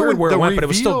like even weird where it went, but it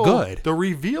was still good. The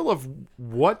reveal of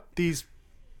what these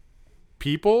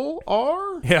people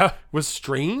are, was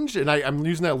strange, and I'm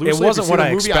using that loosely. It wasn't what I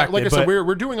expected. Like I said,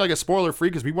 we're doing like a spoiler free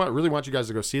because we really want you guys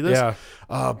to go see this. Yeah.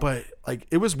 But like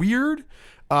it was weird.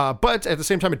 But at the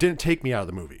same time, it didn't take me out of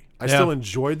the movie. I still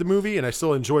enjoyed the movie, and I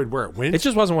still enjoyed where it went. It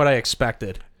just wasn't what I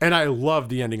expected. And I loved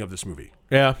the ending of this movie.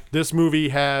 Yeah. This movie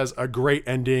has a great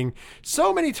ending.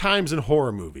 So many times in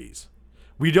horror movies,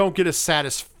 we don't get a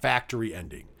satisfactory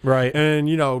ending. Right.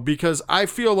 And, because I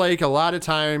feel like a lot of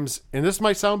times, and this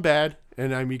might sound bad,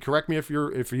 and I mean, correct me if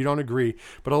you don't agree,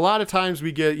 but a lot of times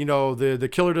we get, the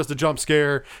killer does the jump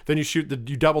scare, then you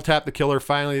double tap the killer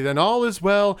finally, then all is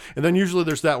well, and then usually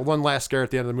there's that one last scare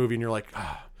at the end of the movie, and you're like,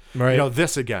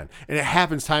 this again. And it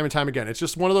happens time and time again. It's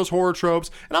just one of those horror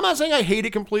tropes. And I'm not saying I hate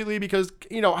it completely because,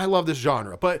 I love this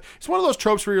genre, but it's one of those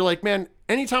tropes where you're like, man,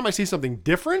 anytime I see something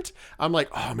different, I'm like,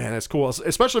 oh man, that's cool.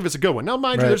 Especially if it's a good one. Now,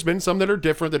 mind you, there's been some that are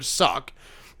different that suck.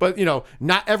 But,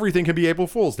 not everything can be April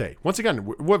Fool's Day. Once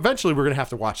again, eventually we're going to have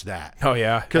to watch that. Oh,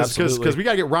 yeah. Because we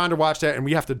got to get Ron to watch that, and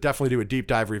we have to definitely do a deep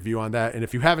dive review on that. And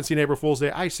if you haven't seen April Fool's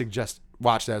Day, I suggest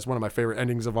watch that. It's one of my favorite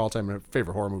endings of all time and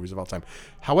favorite horror movies of all time.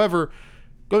 However,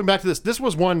 going back to this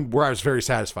was one where I was very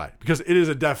satisfied because it is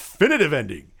a definitive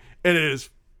ending, and it is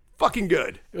fucking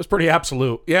good. It was pretty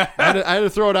absolute. Yeah. I had to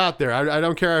throw it out there. I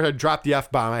don't care if I dropped the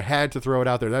F-bomb. I had to throw it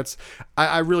out there.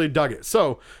 I really dug it.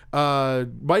 So,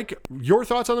 Mike, your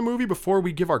thoughts on the movie before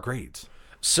we give our grades?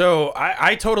 So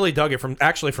I totally dug it from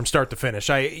start to finish.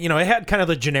 It had kind of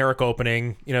the generic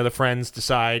opening. The friends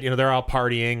decide, they're all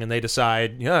partying and they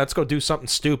decide, let's go do something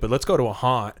stupid. Let's go to a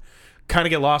haunt. Kind of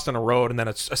get lost on a road, and then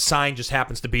a sign just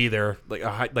happens to be there, like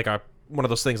a one of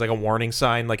those things, like a warning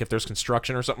sign, like if there's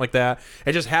construction or something like that.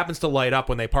 It just happens to light up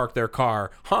when they park their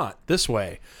car. Haunt this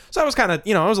way. So I was kind of,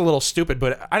 I was a little stupid,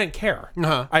 but I didn't care.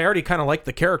 I already kind of liked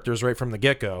the characters right from the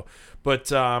get-go. But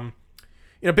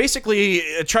basically,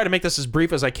 try to make this as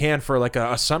brief as I can for like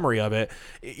a summary of it.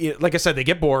 Like I said, they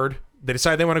get bored. They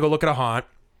decide they want to go look at a haunt.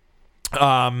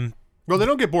 Well, they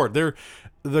don't get bored.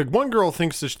 The one girl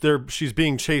thinks that she's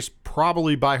being chased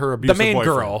probably by her abusive boyfriend. The main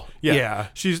girl. Yeah.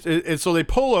 And so they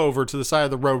pull over to the side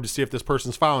of the road to see if this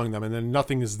person's following them, and then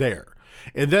nothing is there.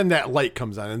 and then that light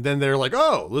comes on, and then they're like,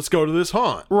 "Oh, let's go to this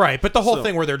haunt." Right, but the whole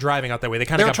thing where they're driving out that way, they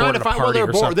kind They of were got trying bored to at a find. Well, party they or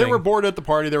were bored. something. They were bored at the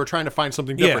party. They were trying to find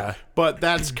something different. Yeah. But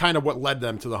that's kind of what led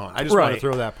them to the haunt. I just want to Right.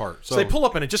 throw that part. So they pull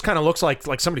up and it just kind of looks like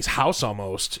somebody's house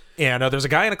almost. And there's a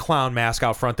guy in a clown mask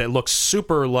out front that looks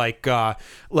super like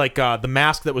the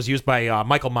mask that was used by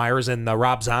Michael Myers in the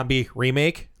Rob Zombie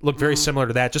remake. Looked very similar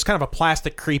to that. Just kind of a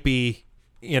plastic, creepy,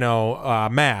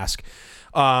 mask.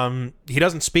 He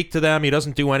doesn't speak to them. He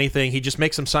doesn't do anything. He just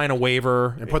makes them sign a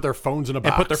waiver and put their phones in a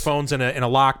box. and put their phones in a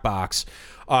lockbox.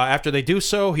 After they do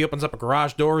so, he opens up a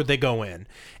garage door. They go in,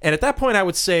 and at that point, I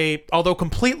would say, although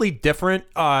completely different,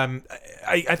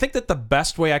 I think that the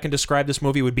best way I can describe this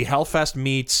movie would be Hellfest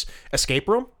meets Escape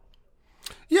Room.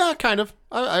 Yeah, kind of.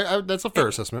 I that's a fair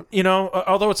assessment.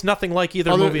 Although it's nothing like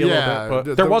either movie a little bit,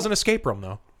 but there was an Escape Room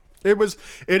though.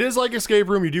 It is like Escape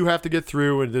Room. You do have to get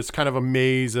through, and it's kind of a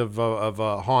maze of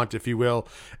a haunt, if you will.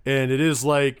 And it is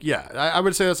like, yeah, I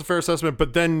would say that's a fair assessment.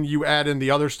 But then you add in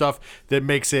the other stuff that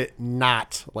makes it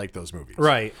not like those movies,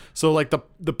 Right. So like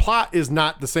the plot is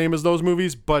not the same as those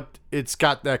movies, but it's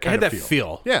got that kind of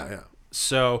feel. Yeah.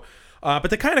 So,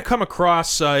 but they kind of come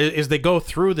across as they go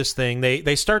through this thing.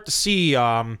 They start to see.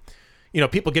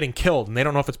 People getting killed, and they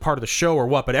don't know if it's part of the show or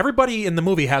what. But everybody in the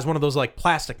movie has one of those like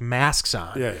plastic masks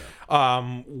on. Yeah.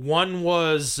 One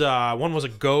was a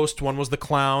ghost. One was the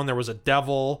clown. There was a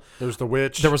devil. There's the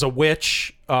witch. There was a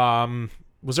witch.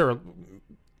 Was there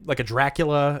like a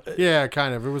Dracula? Yeah,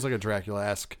 kind of. It was like a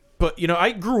Dracula-esque. But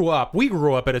we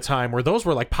grew up at a time where those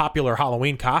were like popular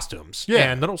Halloween costumes.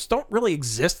 Yeah. And those don't really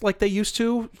exist like they used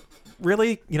to.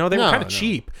 Really, they were kind of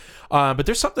cheap. But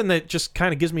there's something that just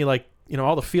kind of gives me like,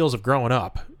 all the feels of growing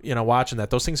up, watching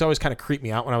that. Those things always kind of creeped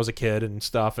me out when I was a kid and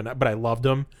stuff, but I loved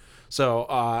them. So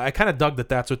I kind of dug that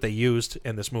that's what they used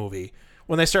in this movie.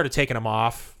 When they started taking them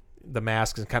off, the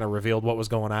masks, and kind of revealed what was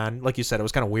going on, like you said, it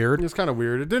was kind of weird. It's kind of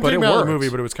weird. It didn't But take it me out of the worked. movie,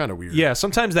 but it was kind of weird. Yeah,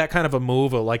 sometimes that kind of a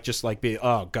move will just be,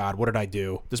 oh, God, what did I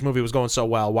do? This movie was going so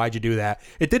well. Why'd you do that?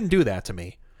 It didn't do that to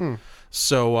me.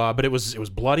 So, but it was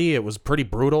bloody. It was pretty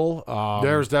brutal.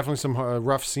 There was definitely some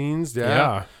rough scenes.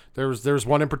 Yeah. There's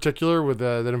one in particular with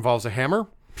that involves a hammer.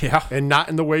 Yeah. And not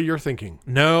in the way you're thinking.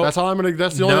 No. That's the only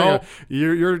No. thing.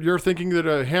 You're thinking that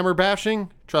a hammer bashing,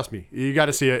 trust me, you got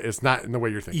to see it. It's not in the way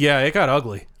you're thinking. Yeah, it got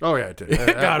ugly. Oh yeah, it did.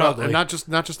 It got ugly. And not just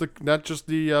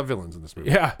the villains in this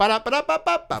movie. Yeah.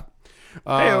 Ba-da-ba-da-ba-ba-ba.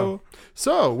 Heyo.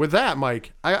 So with that,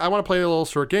 Mike, I want to play a little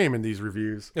short game in these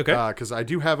reviews. Okay. Because I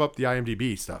do have up the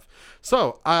IMDb stuff.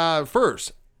 So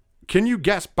first, can you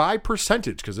guess by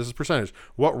percentage, because this is percentage,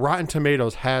 what Rotten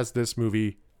Tomatoes has this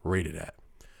movie rated at?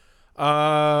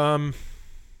 70%.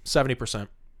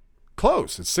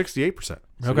 Close. It's 68%.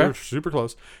 So Okay. you're super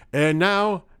close. And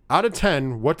now, out of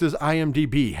 10, what does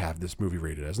IMDb have this movie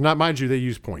rated as? Not, mind you, they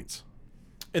use points.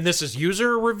 And this is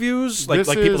user reviews, like This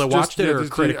people is that just- watched it, yeah, or this-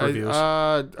 critic I reviews.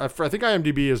 I think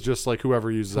IMDb is just like whoever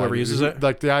uses it?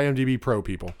 like the IMDb Pro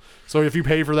people. So if you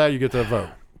pay for that, you get to vote.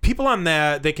 People on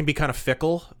that, they can be kind of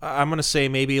fickle. I'm gonna say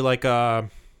maybe like a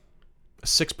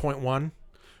 6.1.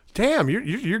 Damn,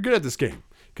 you're good at this game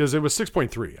because it was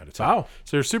 6.3 out of 10. Wow.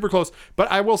 So you're super close.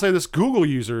 But I will say this: Google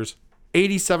users,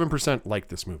 87% like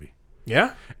this movie.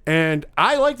 Yeah. And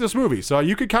I like this movie, so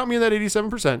you could count me in that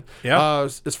 87%. Yeah.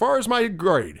 As far as my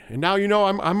grade, and now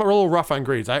I'm a little rough on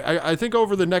grades. I think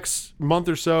over the next month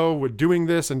or so with doing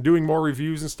this and doing more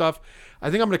reviews and stuff,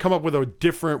 I think I'm going to come up with a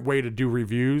different way to do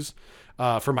reviews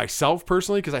for myself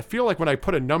personally, because I feel like when I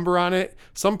put a number on it,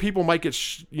 some people might get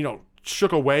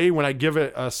shook away when I give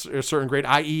it a certain grade,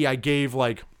 i.e. I gave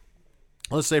like,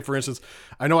 let's say, for instance,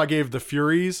 I know I gave The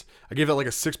Furies, I gave it like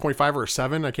a 6.5 or a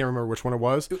 7. I can't remember which one it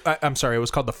was. I'm sorry, it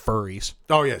was called The Furries.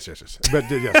 Oh, yes.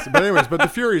 But yes. But anyways, The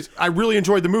Furies, I really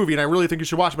enjoyed the movie, and I really think you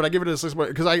should watch it, but I give it a 6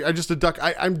 because I just deduct.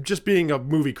 I'm just being a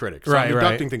movie critic. So I'm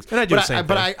deducting things. And I do the same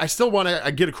but thing. I still want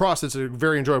to get across it's a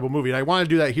very enjoyable movie, and I want to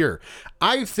do that here.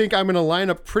 I think I'm going to line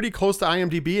up pretty close to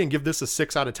IMDb and give this a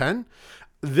 6 out of 10.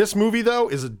 This movie, though,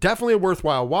 is definitely a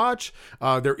worthwhile watch.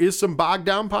 There is some bogged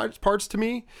down parts to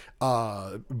me.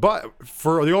 But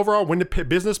for the overall, when the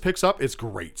business picks up, it's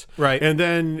great. Right. And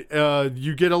then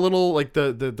you get a little, like,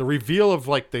 the reveal of,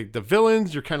 like, the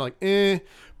villains. You're kind of like, eh.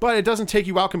 But it doesn't take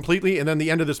you out completely, and then the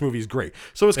end of this movie is great.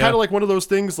 So it's kind of like one of those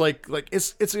things, like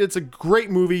it's a great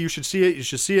movie. You should see it. You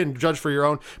should see it and judge for your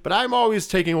own. But I'm always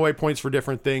taking away points for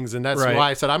different things, and that's why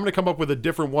I said I'm going to come up with a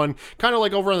different one. Kind of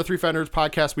like over on the 3 Fat Nerds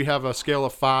podcast, we have a scale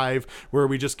of 5 where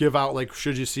we just give out like,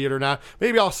 should you see it or not?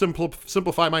 Maybe I'll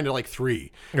simplify mine to like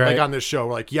 3, like on this show.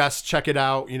 Like, yes, check it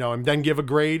out, and then give a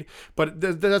grade. But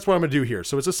that's what I'm going to do here.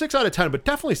 So it's a 6 out of 10, but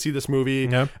definitely see this movie.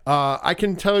 Yeah. I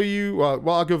can tell you.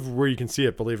 Well, I'll give where you can see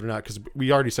it. Believe believe it or not, because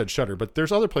we already said Shudder, but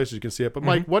there's other places you can see it. But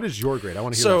Mike, what is your grade? I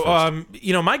want to hear that first.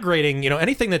 So, my grading,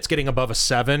 anything that's getting above a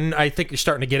 7, I think you're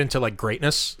starting to get into like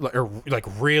greatness, or like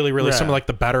really, really some of like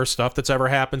the better stuff that's ever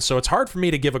happened. So it's hard for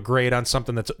me to give a grade on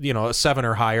something that's, a 7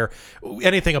 or higher.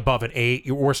 Anything above an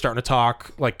 8, we're starting to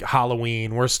talk like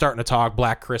Halloween. We're starting to talk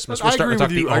Black Christmas. We're starting to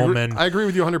talk The Omen. I agree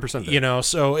with you 100% there.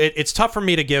 So it's tough for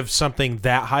me to give something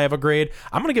that high of a grade.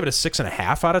 I'm going to give it a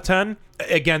 6.5 out of 10.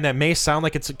 Again, that may sound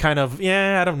like it's kind of,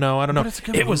 I don't know. But it's a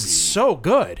good it was so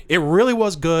good. It really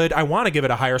was good. I want to give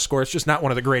it a higher score. It's just not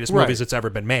one of the greatest movies that's ever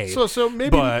been made. So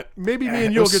maybe me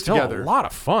and you'll get together. A lot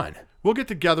of fun. We'll get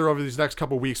together over these next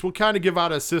couple of weeks. We'll kind of give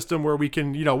out a system where we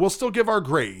can, we'll still give our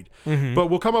grade, but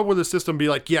we'll come up with a system, be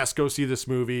like, yes, go see this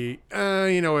movie,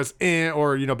 as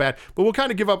or bad. But we'll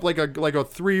kind of give up like a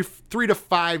 3 to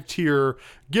 5 tier,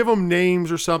 give them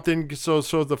names or something, so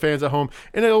the fans at home,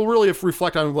 and it'll really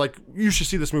reflect on like you should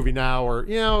see this movie now, or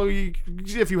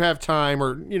if you have time,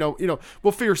 or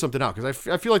we'll figure something out, because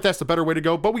I feel like that's the better way to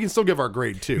go. But we can still give our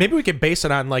grade too. Maybe we can base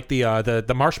it on like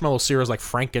the marshmallow cereals like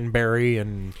Frankenberry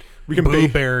and. We can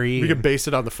Blueberry. We can base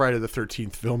it on the Friday the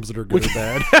 13th films that are good or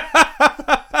bad.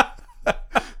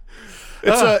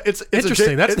 It's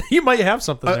interesting. You might have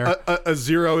something there. A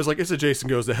 0 is like it's a Jason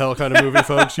Goes to Hell kind of movie,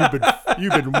 folks. You've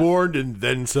been warned and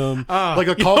then some. Like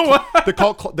a cult,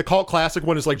 the cult classic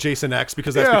one is like Jason X,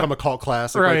 because that's become a cult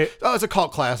classic. Right? Like, it's a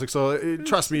cult classic, so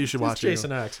trust me, you should watch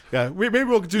Jason it. X. Yeah, maybe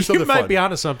we'll do something. You might fun. be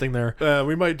onto something there.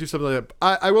 We might do something like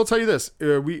that. I will tell you this.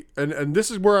 And this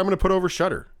is where I'm going to put over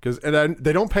Shudder, because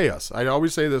they don't pay us. I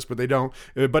always say this, but they don't.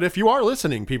 But if you are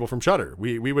listening, people from Shudder,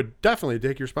 we would definitely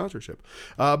take your sponsorship.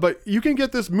 But you can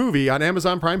get this movie on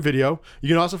Amazon Prime Video. You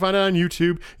can also find it on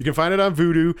YouTube. You can find it on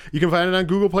Vudu. You can find it on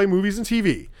Google Play Movies and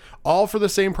TV. All for the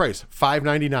same price,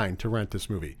 $5.99 to rent this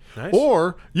movie. Nice.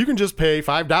 Or you can just pay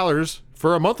 $5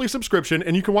 for a monthly subscription,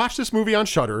 and you can watch this movie on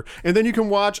Shudder, and then you can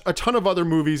watch a ton of other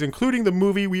movies, including the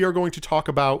movie we are going to talk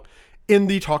about in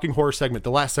the Talking Horror segment,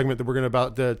 the last segment that we're going to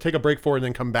about to take a break for and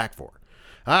then come back for.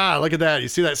 Look at that. You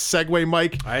see that segue,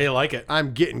 Mike? I like it.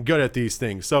 I'm getting good at these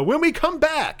things. So when we come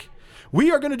back, we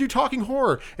are going to do Talking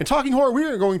Horror. And Talking Horror, we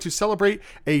are going to celebrate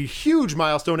a huge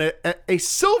milestone, a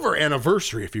silver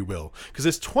anniversary, if you will, because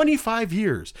it's 25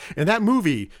 years. And that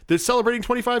movie that's celebrating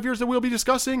 25 years that we'll be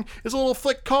discussing is a little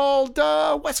flick called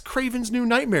Wes Craven's New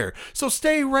Nightmare. So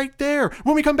stay right there.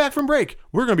 When we come back from break,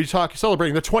 we're going to be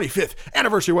celebrating the 25th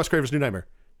anniversary of Wes Craven's New Nightmare.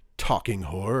 Talking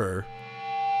Horror.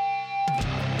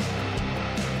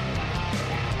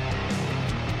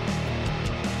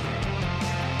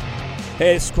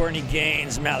 Hey, it's Courtney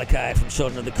Gaines, Malachi from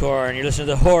Children of the Corn, and you're listening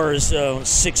to Horror Zone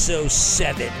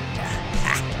 607.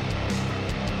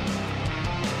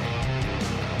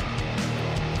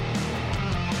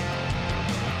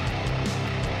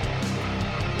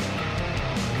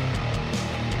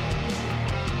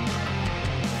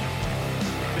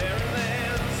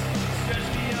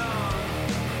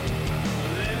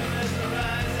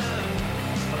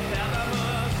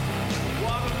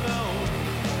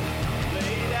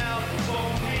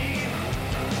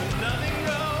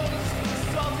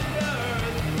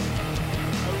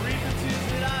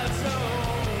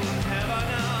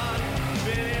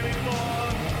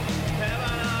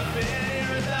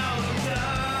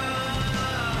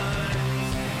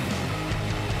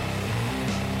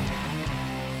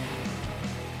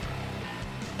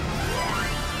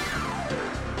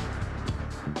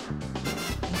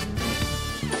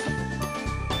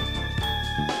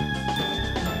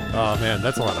 Oh, man,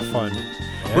 that's a lot of fun.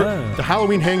 Yeah. The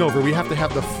Halloween Hangover, we have to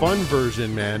have the fun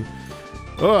version, man.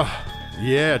 Ugh.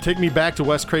 Yeah, take me back to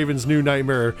Wes Craven's New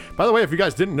Nightmare. By the way, if you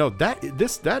guys didn't know, that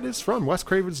is from Wes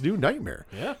Craven's New Nightmare.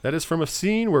 Yeah. That is from a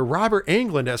scene where Robert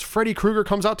Englund as Freddy Krueger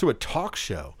comes out to a talk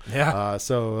show. Yeah. It's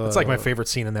like my favorite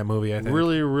scene in that movie, I think.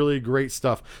 Really, really great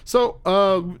stuff. So,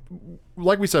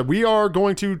 like we said, we are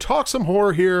going to talk some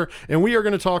horror here, and we are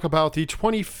going to talk about the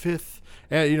 25th,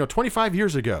 25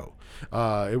 years ago.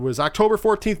 It was October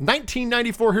 14th,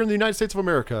 1994 here in the United States of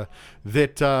America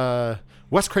that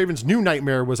Wes Craven's New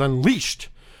Nightmare was unleashed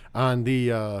on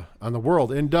the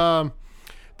world. And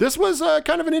this was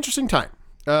kind of an interesting time.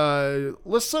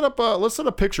 Let's set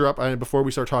a picture up before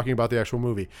we start talking about the actual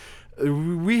movie.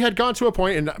 We had gone to a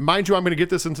point, and mind you, I'm going to get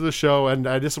this into the show, and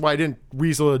this is why I didn't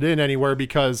weasel it in anywhere,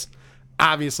 because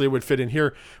obviously it would fit in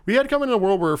here. We had come in a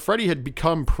world where Freddy had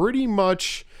become pretty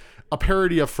much a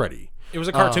parody of Freddy. It was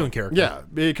a cartoon character. Yeah,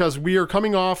 because we are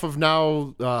coming off of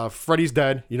now Freddy's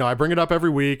Dead. I bring it up every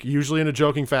week, usually in a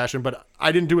joking fashion, but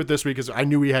I didn't do it this week because I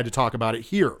knew we had to talk about it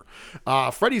here.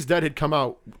 Freddy's Dead had come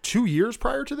out 2 years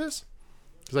prior to this.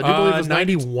 Because I do believe it was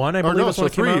 91, I believe. So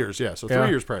 3 years, yeah. So 3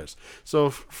 years prior. So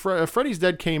Freddy's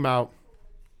Dead came out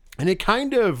And it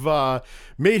kind of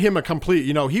made him a complete,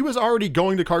 he was already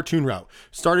going the cartoon route.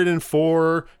 Started in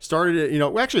 4,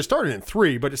 actually it started in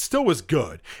 3, but it still was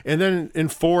good. And then in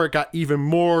 4, it got even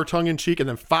more tongue-in-cheek. And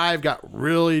then 5 got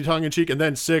really tongue-in-cheek. And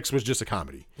then 6 was just a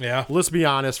comedy. Yeah. Let's be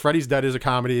honest, Freddy's Dead is a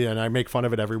comedy, and I make fun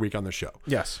of it every week on the show.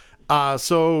 Yes.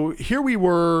 So here we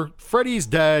were, Freddy's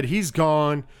dead, he's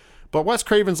gone. But Wes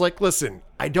Craven's like, listen,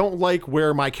 I don't like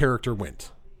where my character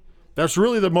went. That's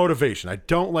really the motivation. I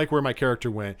don't like where my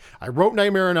character went. I wrote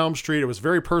Nightmare on Elm Street. It was a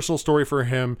very personal story for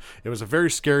him. It was a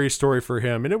very scary story for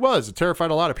him. And it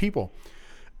terrified a lot of people.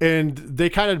 And they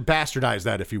kind of bastardized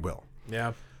that, if you will.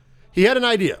 Yeah. He had an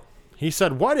idea. He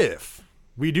said, what if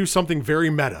we do something very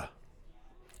meta?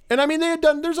 And I mean,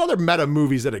 there's other meta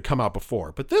movies that had come out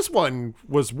before, but this one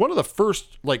was one of the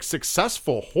first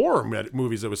successful horror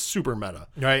movies that was super meta,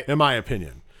 right? In my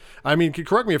opinion. I mean,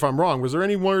 correct me if I'm wrong. Was there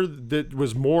anyone that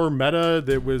was more meta,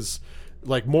 that was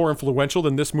more influential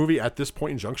than this movie at this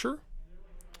point in juncture?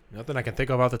 Nothing I can think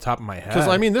of off the top of my head. Because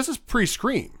I mean, this is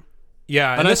pre-Scream.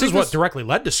 Yeah, and this is what directly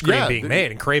led to Scream being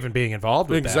made and Craven being involved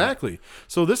with that. Exactly.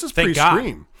 So this is Thank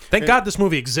pre-Scream. Thank God this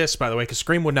movie exists, by the way, because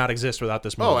Scream would not exist without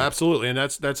this movie. Oh, absolutely, and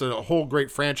that's a whole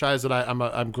great franchise that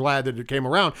I'm glad that it came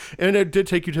around, and it did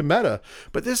take you to meta.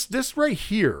 But this right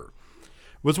here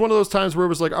was one of those times where it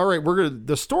was like, all right,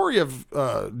 the story of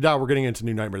now we're getting into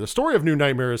New Nightmare. The story of New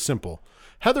Nightmare is simple.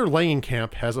 Heather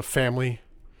Langenkamp has a family.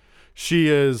 She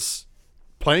is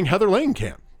playing Heather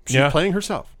Langenkamp. She's playing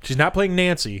herself. She's not playing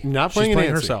Nancy. She's playing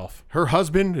Nancy. herself. Her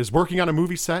husband is working on a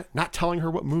movie set, not telling her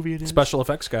what movie it is. Special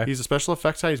effects guy. He's a special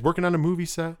effects guy. He's working on a movie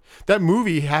set. That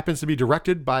movie happens to be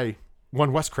directed by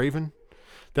one Wes Craven.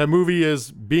 That movie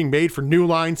is being made for New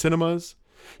Line Cinemas.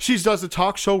 She does the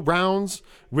talk show rounds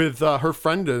with her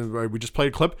friend. We just played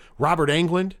a clip. Robert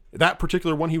Englund. That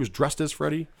particular one, he was dressed as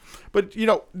Freddy. But,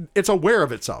 it's aware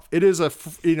of itself. It is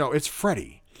it's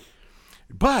Freddy.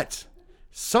 But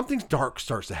something dark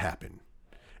starts to happen.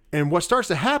 And what starts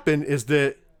to happen is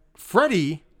that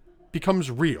Freddy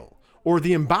becomes real, or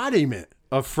the embodiment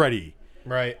of Freddy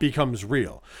becomes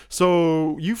real.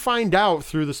 So you find out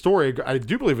through the story, I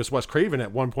do believe it's Wes Craven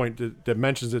at one point that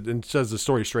mentions it and says the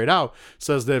story straight out,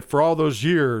 says that for all those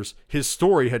years, his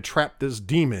story had trapped this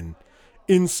demon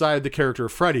inside the character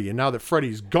of Freddy. And now that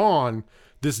Freddy's gone,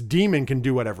 this demon can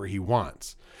do whatever he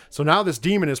wants. So now this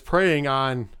demon is preying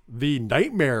on the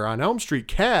Nightmare on Elm Street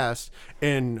cast,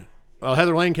 and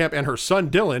Heather Langenkamp and her son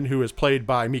Dylan, who is played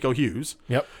by Miko Hughes.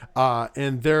 Yep.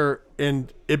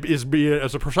 And it is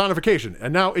as a personification.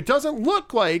 And now it doesn't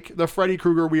look like the Freddy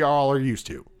Krueger we all are used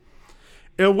to.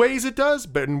 In ways it does,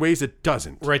 but in ways it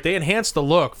doesn't. Right. They enhanced the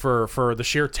look for the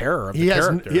sheer terror of the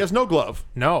character. He has no glove.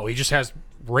 No, he just has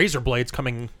razor blades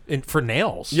coming in for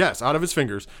nails. Yes, out of his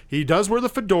fingers. He does wear the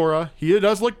fedora. He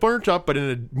does look burnt up, but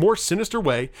in a more sinister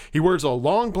way. He wears a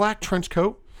long black trench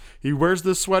coat. He wears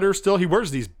the sweater still. He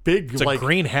wears these big, it's a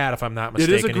green hat, if I'm not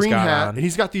mistaken. It is a green hat, on. and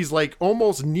he's got these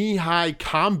almost knee-high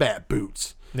combat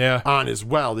boots on as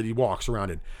well that he walks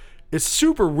around in. It's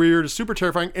super weird. It's super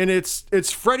terrifying, and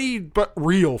it's Freddy, but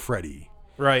real Freddy.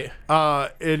 Right.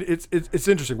 It's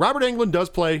interesting. Robert Englund does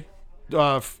play.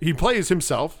 He plays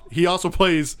himself. He also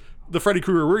plays the Freddy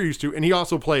Krueger we're used to, and he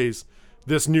also plays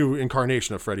this new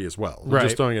incarnation of Freddy as well. Right.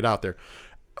 Just throwing it out there.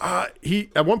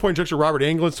 He at one point, Robert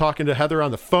Englund's talking to Heather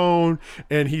on the phone,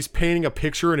 and he's painting a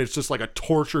picture, and it's just like a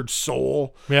tortured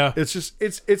soul. Yeah. It's just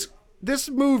it's this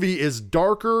movie is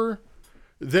darker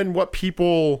than what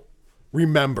people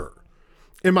remember,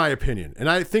 in my opinion. And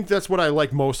I think that's what I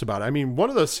like most about it. I mean,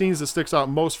 one of the scenes that sticks out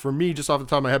most for me, just off the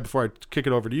top of my head before I kick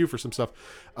it over to you for some stuff,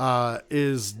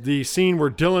 is the scene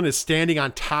where Dylan is standing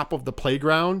on top of the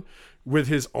playground with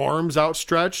his arms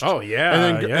outstretched. Oh, yeah.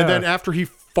 And then after he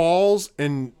falls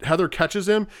and Heather catches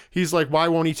him, he's like, why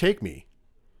won't he take me?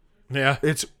 Yeah.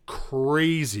 It's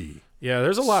crazy. Yeah,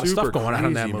 there's a lot of stuff going on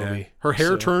in that movie. Man. Her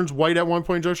hair turns white at one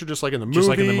point, just like in the movie. Just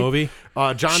like in the movie.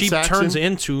 She turns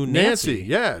into Nancy.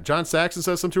 Yeah, John Saxon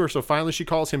says something to her, so finally she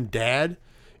calls him Dad.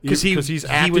 Because he's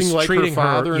acting was like her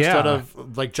father instead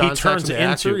of like John turns Saxon, the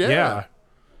actor. into, yeah.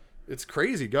 It's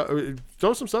crazy.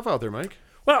 Throw some stuff out there, Mike.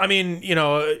 Well, I mean,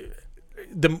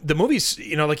 the movie's,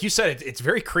 like you said, it's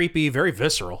very creepy, very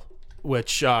visceral,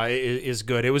 which is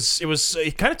good.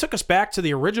 It kind of took us back to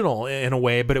the original in a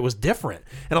way, but it was different.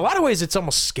 In a lot of ways, it's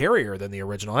almost scarier than the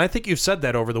original. And I think you've said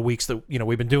that over the weeks that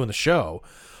we've been doing the show.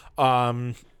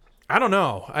 I don't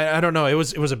know. I don't know. It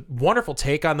was a wonderful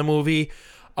take on the movie.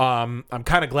 I'm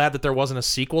kind of glad that there wasn't a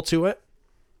sequel to it,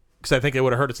 because I think it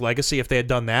would have hurt its legacy if they had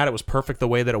done that. It was perfect the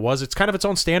way that it was. It's kind of its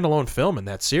own standalone film in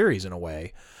that series in a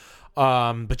way.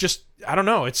 But just I don't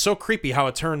know. It's so creepy how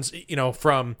it turns,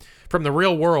 from the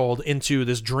real world into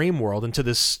this dream world, into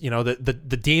this,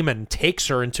 the demon takes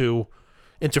her into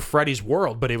Freddy's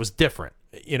world, but it was different.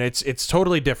 It's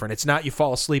totally different. It's not you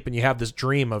fall asleep and you have this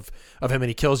dream of him and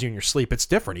he kills you in your sleep. It's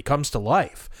different. He comes to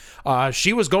life.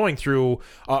 She was going through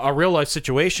a real life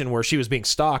situation where she was being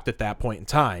stalked at that point in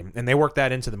time, and they worked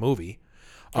that into the movie.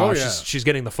 She's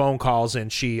getting the phone calls,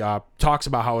 and she talks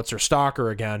about how it's her stalker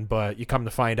again, but you come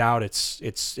to find out it's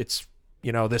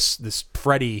this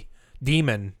Freddy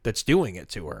demon that's doing it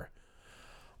to her.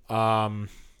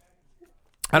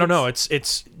 I don't know.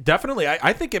 It's definitely.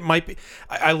 I think it might be.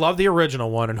 I love the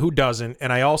original one, and who doesn't?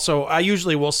 And I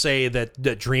usually will say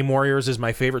that Dream Warriors is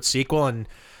my favorite sequel, and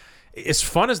as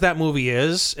fun as that movie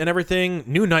is and everything,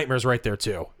 New Nightmare's right there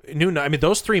too.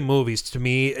 Those three movies to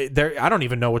me, I don't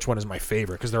even know which one is my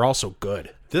favorite because they're all so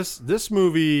good. This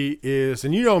movie is,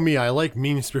 and you know me, I like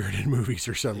mean-spirited movies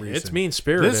for some reason. It's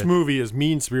mean-spirited. This movie is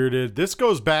mean-spirited. This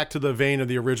goes back to the vein of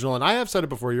the original, and I have said it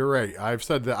before. You're right. I've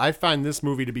said that I find this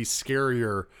movie to be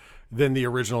scarier than the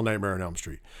original Nightmare on Elm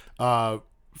Street.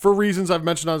 For reasons I've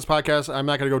mentioned on this podcast, I'm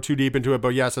not going to go too deep into it, but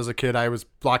yes, as a kid, I was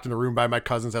locked in a room by my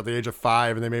cousins at the age of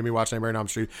 5, and they made me watch Nightmare on Elm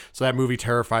Street, so that movie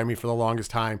terrified me for the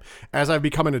longest time. As I've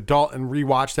become an adult and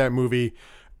rewatched that movie,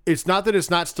 it's not that it's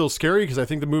not still scary, because I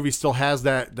think the movie still has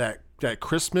that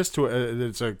crispness to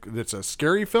it. It's a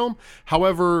scary film.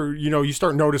 However, you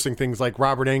start noticing things like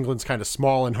Robert Englund's kind of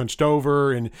small and hunched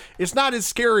over, and it's not as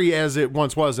scary as it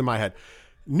once was in my head.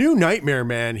 New Nightmare,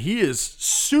 man, he is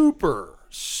super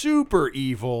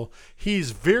evil.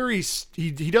 He's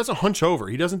he doesn't hunch over.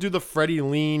 He doesn't do the Freddy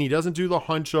lean. He doesn't do the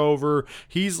hunch over.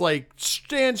 He's like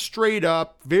stand straight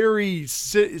up, very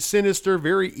sinister,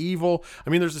 very evil.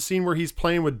 There's a scene where he's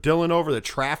playing with Dylan over the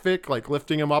traffic, like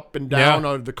lifting him up and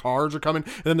down. The cars are coming,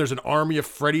 and then there's an army of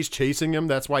Freddys chasing him.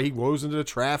 That's why he goes into the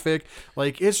traffic.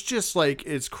 Like, it's just like,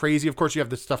 it's crazy. Of course, you have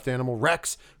the stuffed animal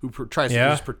Rex who tries to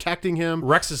who's protecting him.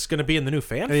 Rex is going to be in the new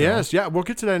fan film. Yes, we'll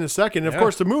get to that in a second. And of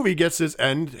course, the movie gets its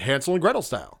end Hansel and Gretel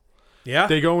style. Yeah,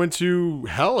 they go into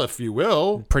hell, if you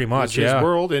will, pretty much. His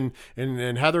world, and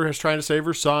Heather is trying to save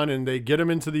her son, and they get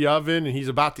him into the oven, and he's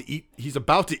about to eat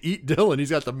Dylan. He's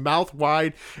got the mouth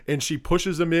wide, and she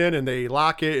pushes him in, and they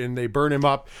lock it, and they burn him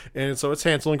up, and so it's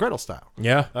Hansel and Gretel style.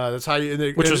 Yeah, that's how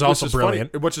you. Which is also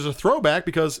brilliant. Funny, which is a throwback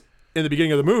because in the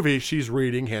beginning of the movie, she's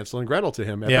reading Hansel and Gretel to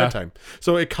him at bedtime.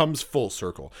 So it comes full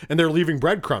circle, and they're leaving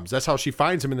breadcrumbs. That's how she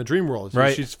finds him in the dream world.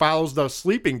 Right. She follows the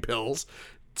sleeping pills.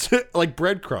 Like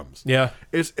breadcrumbs. Yeah,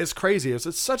 it's crazy.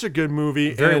 It's such a good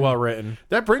movie. Very well written.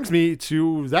 That brings me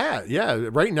to that. Yeah,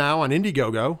 right now on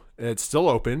Indiegogo, it's still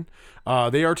open.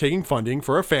 They are taking funding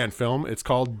for a fan film. It's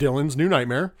called Dylan's New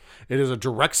Nightmare. It is a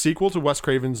direct sequel to Wes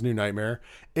Craven's New Nightmare,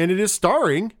 and it is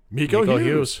starring Miko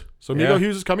Hughes. So Miko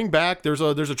Hughes is coming back. There's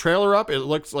a trailer up. It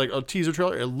looks like a teaser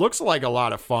trailer. It looks like a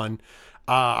lot of fun.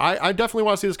 I definitely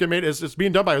want to see this get made. It's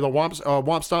being done by the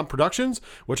Womp Stomp Productions,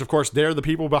 which of course they're the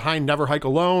people behind Never Hike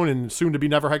Alone and soon to be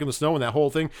Never Hike in the Snow and that whole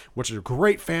thing, which are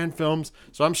great fan films.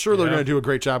 So I'm sure they're going to do a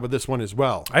great job with this one as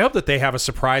well. I hope that they have a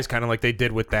surprise, kind of like they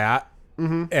did with that,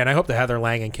 and I hope that Heather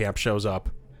Langenkamp shows up.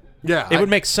 Yeah, it would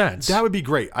make sense. That would be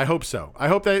great. I hope so. I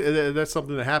hope that that's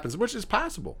something that happens, which is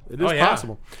possible. It is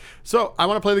possible. So I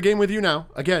want to play the game with you now.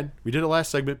 Again, we did it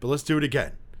last segment, but let's do it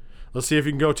again. Let's see if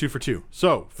you can go 2 for 2.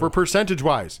 So, for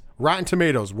percentage-wise, Rotten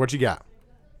Tomatoes, what you got?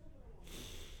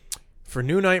 For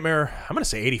New Nightmare, I'm going to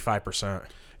say 85%.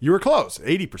 You were close,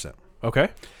 80%. Okay.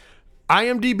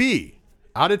 IMDb,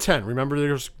 out of 10. Remember,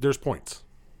 there's points.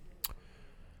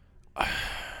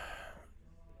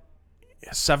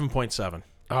 7.7.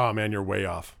 Oh, man, you're way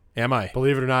off. Am I?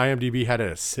 Believe it or not, IMDb had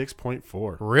it at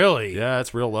 6.4. Really? Yeah,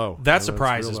 it's real low. That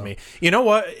surprises me. You know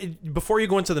what? Before you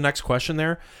go into the next question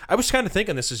there, I was kind of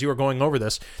thinking this as you were going over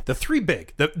this.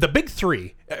 The big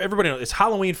three, everybody knows, it's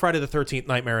Halloween, Friday the 13th,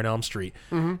 Nightmare on Elm Street.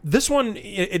 Mm-hmm. This one,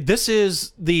 this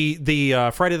is the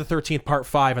Friday the 13th Part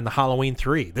 5 and the Halloween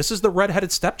 3. This is the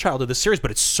redheaded stepchild of the series,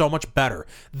 but it's so much better.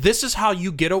 This is how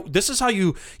you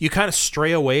you kind of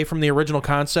stray away from the original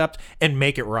concept and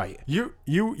make it right. You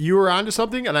were onto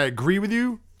something, and I agree with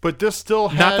you, but this still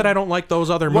had... Not that I don't like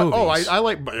those other movies. Oh, I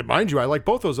like... Mind you, I like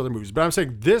both those other movies, but I'm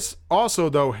saying this also,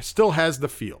 though, still has the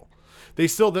feel. They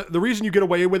still... The reason you get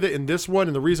away with it in this one,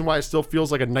 and the reason why it still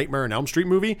feels like a Nightmare on Elm Street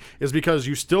movie, is because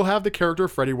you still have the character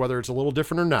of Freddy, whether it's a little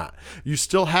different or not. You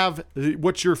still have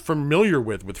what you're familiar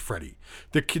with Freddy.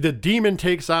 The demon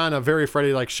takes on a very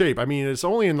Freddy-like shape. I mean, it's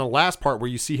only in the last part where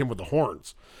you see him with the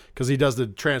horns. because he does the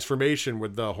transformation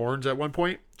with the horns at one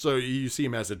point. So you see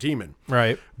him as a demon.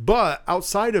 Right. But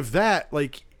outside of that,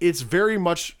 like, it's very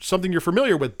much something you're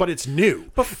familiar with, but it's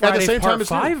new. But Friday at the same Part time,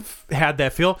 it's new. 5 had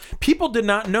that feel. People did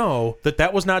not know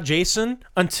that was not Jason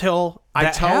until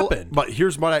that happened. But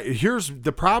here's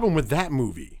the problem with that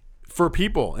movie for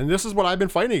people, and this is what I've been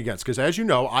fighting against, because as you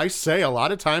know, I say a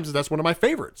lot of times that that's one of my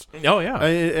favorites. Oh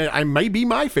yeah, I may be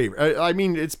my favorite. I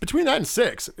mean, it's between that and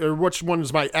 6. Or which one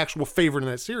is my actual favorite in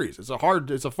that series? It's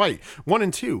a fight. 1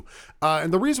 and 2,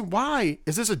 and the reason why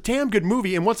is this a damn good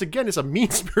movie, and once again, it's a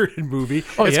mean-spirited movie.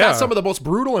 It's got some of the most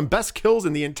brutal and best kills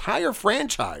in the entire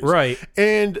franchise. Right.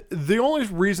 And the only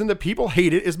reason that people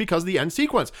hate it is because of the end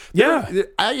sequence.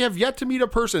 I have yet to meet a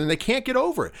person, and they can't get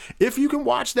over it. If you can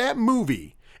watch that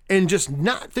movie and just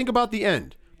not think about the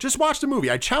end. Just watch the movie.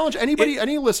 I challenge anybody,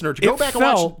 any listener, to go back and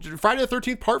watch Friday the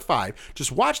 13th Part 5. Just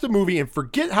watch the movie and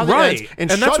forget how that ends. And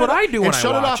that's what I do when I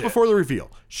shut it watch off before the reveal.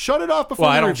 Shut it off before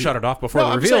well, the reveal. I don't shut it off before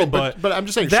the reveal, saying, but I'm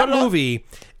just saying, that shut it movie,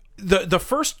 the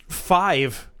first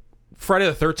 5 Friday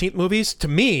the 13th movies, to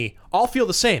me, all feel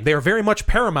the same. They are very much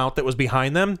Paramount that was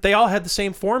behind them. They all had the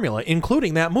same formula,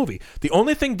 including that movie. The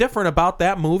only thing different about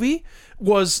that movie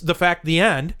was the fact, the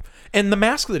end, and the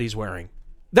mask that he's wearing.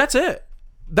 That's it.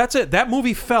 That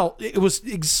movie it was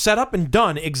set up and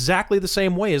done exactly the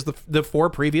same way as the 4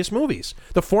 previous movies.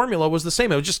 The formula was the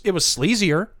same. It was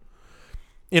sleazier.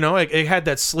 You know, it had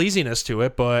that sleaziness to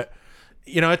it, but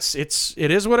you know, it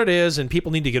is what it is, and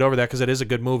people need to get over that because it is a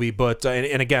good movie. But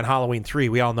and again, Halloween 3,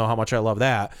 we all know how much I love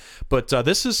that. But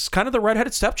this is kind of the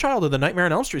redheaded stepchild of the Nightmare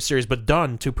on Elm Street series, but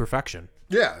done to perfection.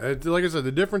 Yeah, like I said,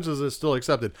 the difference is still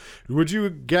accepted. Would you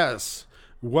guess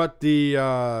what the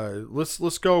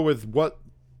let's go with what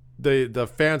the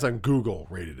fans on Google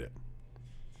rated it?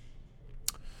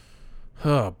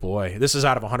 Oh boy, this is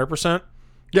out of 100%.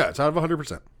 Yeah, it's out of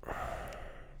 100%.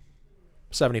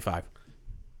 75.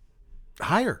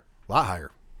 Higher, a lot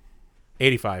higher.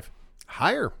 85.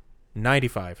 Higher.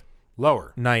 95.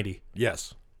 Lower. 90.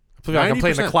 Yes. I feel like I'm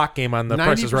playing the clock game on the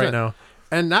prices right now.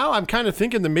 And now I'm kind of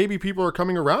thinking that maybe people are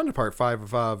coming around to Part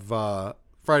 5 of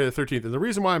Friday the 13th. And the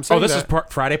reason why I'm saying this is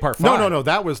Friday Part 5. No,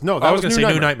 that was New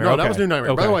Nightmare. No, that was New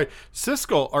Nightmare. By the way,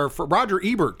 Roger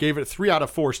Ebert gave it 3 out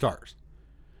of 4 stars,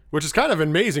 which is kind of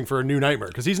amazing for a New Nightmare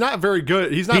because he's not very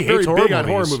good. He's not very big on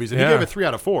horror movies, and he gave it 3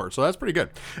 out of 4, so that's pretty good.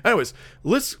 Anyways,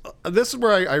 this is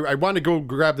where I want to go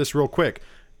grab this real quick.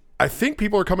 I think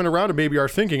people are coming around and maybe are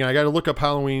thinking, and I got to look up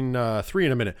Halloween 3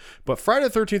 in a minute, but Friday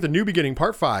the 13th, A New Beginning,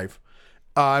 Part 5,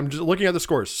 I'm just looking at the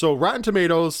scores. So Rotten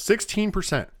Tomatoes,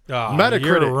 16%. Metacritic.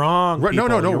 You're wrong.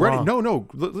 No.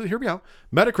 Hear me out.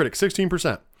 Metacritic,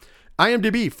 16%.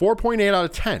 IMDb, 4.8 out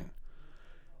of 10.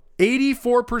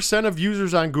 84% of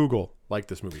users on Google like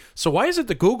this movie. So why is it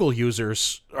the Google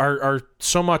users are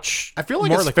so much? I feel like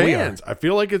more it's like fans. I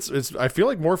feel like I feel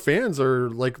like more fans are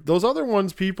like those other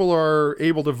ones. People are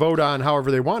able to vote on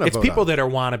however they want to. It's vote people on. that are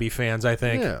wannabe fans. I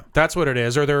think. Yeah. That's what it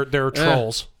is, or they're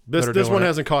trolls. This one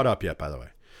hasn't caught up yet, by the way.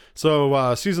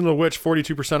 So Season of the Witch,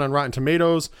 42% on Rotten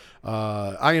Tomatoes.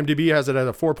 IMDb has it at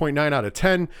a 4.9 out of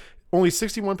 10. Only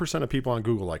 61% of people on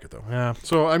Google like it, though. Yeah.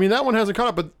 So, I mean, that one hasn't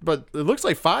caught up, but it looks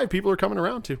like 5 people are coming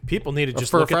around to. People need to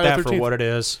just For look at Friday that the for 13th. what it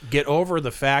is. Get over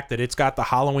the fact that it's got the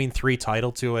Halloween 3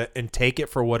 title to it and take it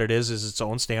for what it is its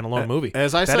own standalone movie.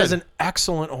 As I said, that is an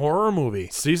excellent horror movie.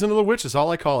 Season of the Witch is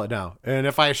all I call it now. And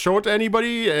if I show it to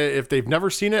anybody, if they've never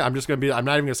seen it, I'm not even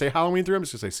going to say Halloween 3. I'm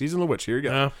just going to say Season of the Witch. Here you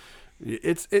go. Yeah.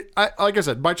 Like I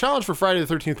said, my challenge for Friday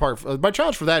the 13th part, my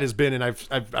challenge for that has been, and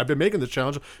I've been making this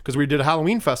challenge because we did a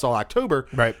Halloween Fest all October.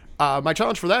 Right. My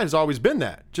challenge for that has always been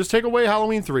that. Just take away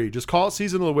Halloween 3, just call it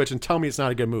Season of the Witch and tell me it's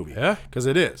not a good movie. Yeah. Because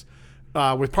it is.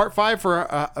 With part 5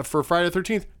 for Friday the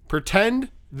 13th, pretend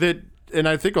that, and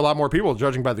I think a lot more people,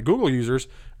 judging by the Google users,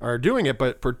 are doing it,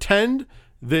 but pretend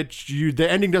that the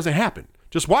ending doesn't happen.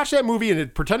 Just watch that movie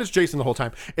and pretend it's Jason the whole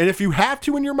time. And if you have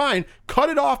to in your mind, cut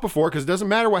it off before, because it doesn't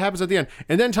matter what happens at the end.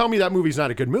 And then tell me that movie's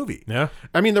not a good movie. Yeah.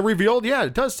 I mean, the reveal, yeah,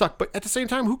 it does suck. But at the same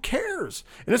time, who cares?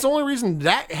 And it's the only reason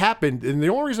that happened. And the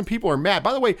only reason people are mad.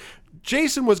 By the way,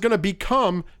 Jason was going to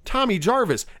become Tommy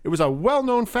Jarvis. It was a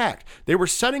well-known fact. They were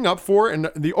setting up for it.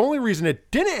 And the only reason it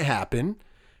didn't happen...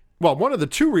 Well, one of the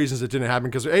 2 reasons it didn't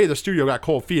happen, because A, the studio got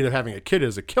cold feet of having a kid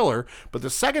as a killer, but the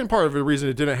second part of the reason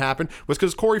it didn't happen was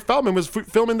because Corey Feldman was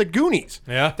filming The Goonies.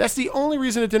 Yeah. That's the only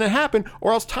reason it didn't happen,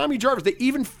 or else Tommy Jarvis, they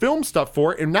even filmed stuff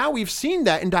for it, and now we've seen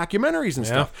that in documentaries and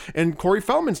stuff. And Corey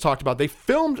Feldman's talked about, they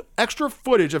filmed extra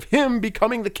footage of him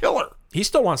becoming the killer. He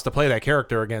still wants to play that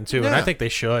character again, too, and Yeah. I think they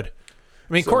should.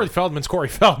 I mean, Corey Feldman's Corey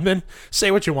Feldman.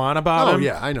 Say what you want about him.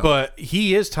 Yeah, I know. But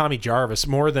he is Tommy Jarvis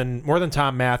more than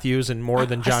Tom Matthews and more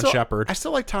than John Shepard. I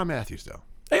still like Tom Matthews, though.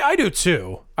 I do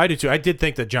too. I did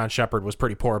think that John Shepard was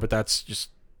pretty poor, but that's just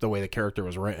the way the character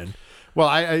was written. Well,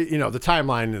 I the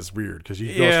timeline is weird because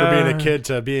he goes from being a kid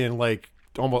to being like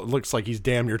almost looks like he's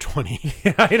damn near 20.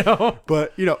 Yeah, I know.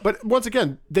 But but once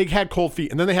again, they had cold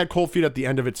feet, and then they had cold feet at the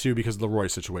end of it too because of the Roy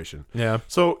situation. Yeah.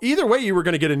 So either way, you were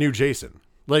going to get a new Jason.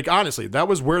 Like honestly, that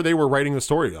was where they were writing the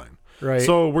storyline. Right.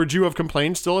 So would you have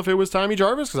complained still if it was Tommy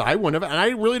Jarvis? Because I wouldn't have, and I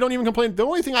really don't even complain. The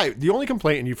only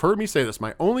complaint, and you've heard me say this,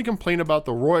 my only complaint about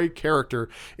the Roy character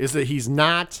is that he's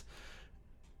not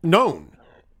known.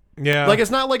 Yeah. Like,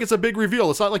 it's not like it's a big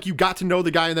reveal. It's not like you got to know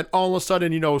the guy and then all of a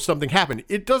sudden, something happened.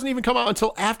 It doesn't even come out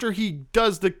until after he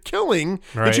does the killing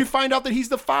that you find out that he's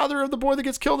the father of the boy that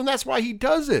gets killed, and that's why he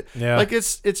does it. Yeah. Like,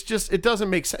 it's just, it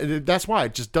doesn't make sense. That's why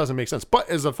it just doesn't make sense. But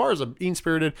as far as a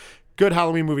mean-spirited, good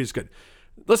Halloween movie is good.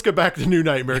 Let's get back to New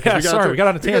Nightmare. Yeah, we got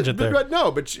on a tangent there. But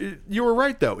no, but you were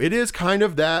right, though. It is kind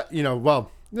of that,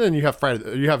 well, then you have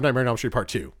Nightmare on Elm Street Part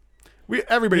 2.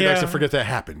 Everybody likes to forget that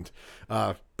happened,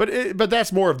 but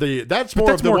that's more of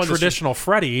the one traditional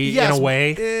Freddy in a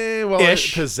way.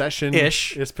 Ish. Possession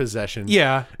ish. It's possession.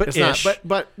 Yeah, but it's ish. not.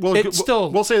 But we'll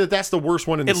say that that's the worst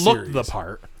one in the series. It looked the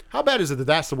part. How bad is it that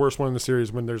that's the worst one in the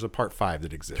series when there's a part 5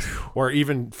 that exists, or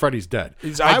even Freddy's dead?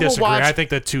 I disagree. I think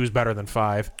that 2 is better than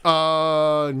 5.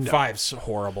 No. 5's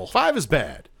horrible. 5 is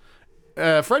bad.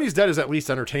 Freddy's Dead is at least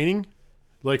entertaining.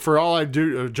 Like, for all I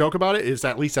do joke about it, it's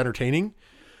at least entertaining.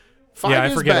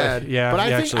 5 is bad. Yeah, but I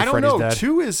think actually, I don't Freddy's know. Dead.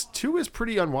 2 is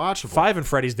pretty unwatchable. 5 and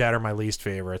Freddy's Dead are my least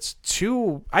favorites.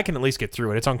 2, I can at least get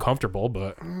through it. It's uncomfortable,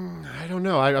 but I don't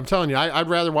know. I'm telling you, I'd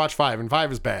rather watch 5, and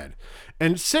 5 is bad.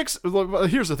 And 6.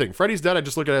 Here's the thing: Freddy's Dead, I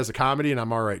just look at it as a comedy, and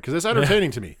I'm all right because it's entertaining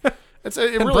to me. It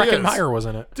really is. Meyer was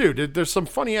in it. Dude, there's some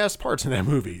funny ass parts in that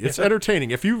movie. It's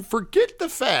entertaining. If you forget the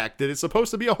fact that it's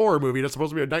supposed to be a horror movie, it's supposed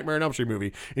to be a Nightmare on Elm Street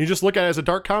movie, and you just look at it as a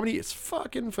dark comedy, it's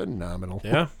fucking phenomenal.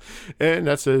 Yeah. And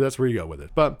that's where you go with it.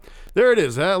 But there it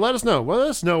is. Let us know. Let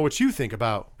us know what you think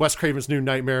about Wes Craven's New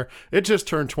Nightmare. It just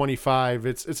turned 25.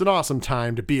 It's an awesome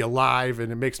time to be alive,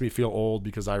 and it makes me feel old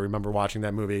because I remember watching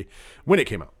that movie when it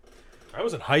came out. I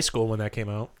was in high school when that came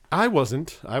out. I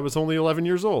wasn't. I was only 11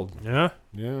 years old. Yeah.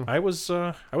 Yeah. I was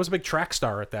a big track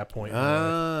star at that point.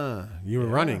 You were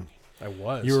running. I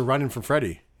was. You were running from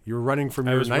Freddy. You were running from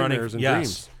your nightmares and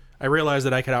dreams. I realized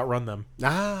that I could outrun them.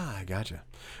 I gotcha.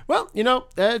 Well,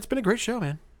 it's been a great show,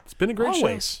 man. It's been a great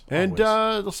show. And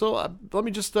so let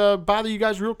me just bother you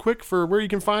guys real quick for where you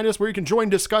can find us, where you can join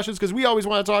discussions, because we always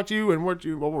want to talk to you and what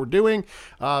we're doing.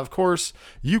 Of course,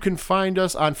 you can find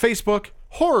us on Facebook,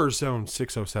 Horror Zone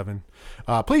 607.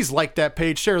 Please like that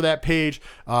page, share that page,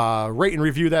 rate and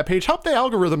review that page. Help the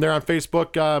algorithm there on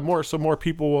Facebook so more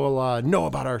people will know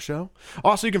about our show.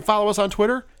 Also, you can follow us on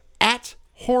Twitter at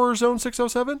Horror Zone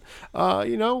 607.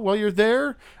 While you're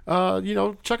there,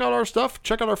 check out our stuff.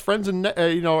 Check out our friends and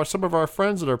some of our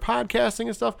friends that are podcasting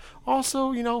and stuff.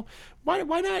 Also, why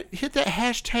not hit that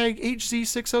hashtag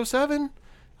HZ607?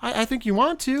 I think you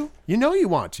want to. You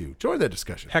want to. Join that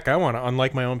discussion. Heck, I want to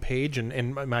unlike my own page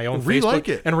and my own Relike Facebook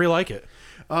it. and relike it.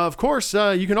 Of course,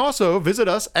 you can also visit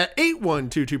us at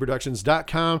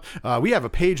 8122productions.com. We have a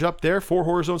page up there for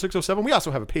Horror Zone 607. We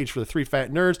also have a page for the Three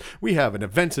Fat Nerds. We have an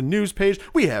events and news page.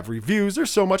 We have reviews.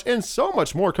 There's so much and so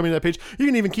much more coming to that page. You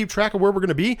can even keep track of where we're going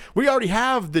to be. We already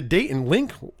have the date and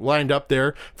link lined up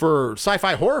there for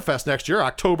Sci-Fi Horror Fest next year,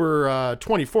 October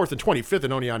 24th and 25th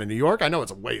in Oneonta, New York. I know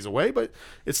it's a ways away, but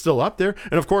it's still up there.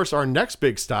 And of course, our next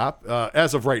big stop,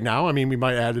 as of right now, we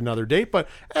might add another date, but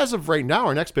as of right now,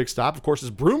 our next big stop, of course, is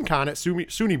BroomCon at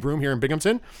SUNY Broom here in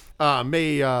Binghamton,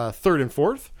 May 3rd and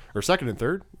 4th, or 2nd and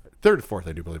 3rd. 3rd and 4th,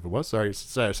 I do believe it was. Sorry,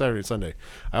 Saturday and Sunday.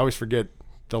 I always forget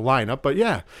the lineup, but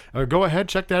yeah, go ahead,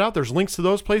 check that out. There's links to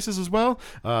those places as well.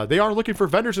 They are looking for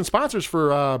vendors and sponsors for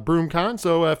BroomCon,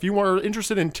 so if you are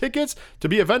interested in tickets to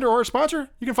be a vendor or a sponsor,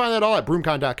 you can find that all at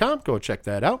broomcon.com. Go check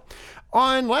that out.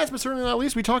 On last but certainly not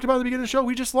least, we talked about at the beginning of the show,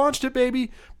 we just launched it, baby.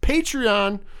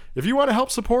 Patreon. If you want to help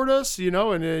support us, and you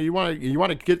want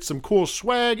to get some cool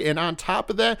swag, and on top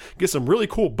of that, get some really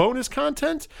cool bonus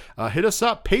content, hit us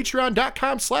up,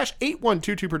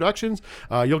 patreon.com/8122productions.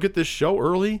 You'll get this show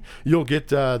early. You'll get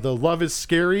the Love is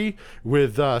Scary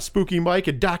with Spooky Mike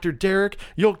and Dr. Derek.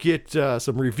 You'll get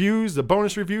some reviews, the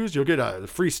bonus reviews. You'll get a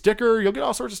free sticker. You'll get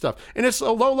all sorts of stuff. And it's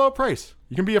a low, low price.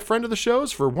 You can be a friend of the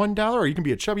shows for $1, or you can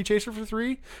be a chubby chaser for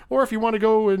 $3, or if you want to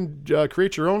go and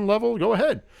create your own level, go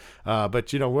ahead.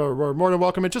 But we're more than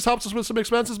welcome. It just helps us with some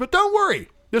expenses. But don't worry,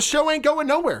 this show ain't going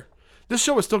nowhere. This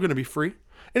show is still going to be free,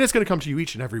 and it's going to come to you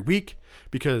each and every week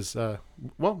because,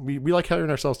 we like hearing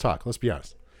ourselves talk. Let's be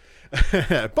honest.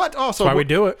 But also, That's why we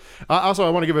do it. Also, I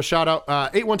want to give a shout out,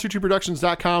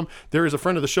 8122productions.com. There is a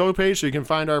friend of the show page, so you can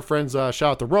find our friends, shout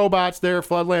out the Robots there,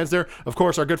 Floodlands there. Of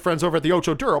course, our good friends over at the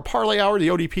Ocho Duro Parlay Hour, the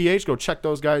ODPH. Go check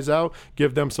those guys out.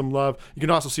 Give them some love. You can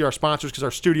also see our sponsors because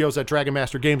our studio's at Dragon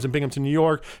Master Games in Binghamton, New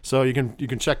York. So you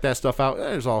can check that stuff out.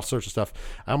 There's all sorts of stuff.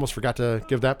 I almost forgot to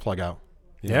give that plug out.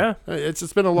 Yeah. It's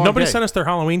been a long Nobody day. sent us their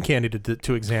Halloween candy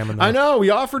to examine. Though. I know.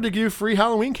 We offered to give free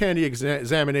Halloween candy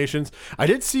examinations. I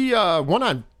did see one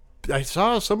on. I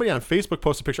saw somebody on Facebook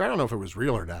post a picture. I don't know if it was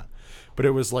real or not, but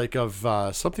it was like of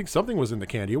something was in the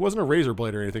candy. It wasn't a razor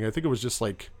blade or anything. I think it was just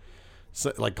like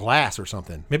glass or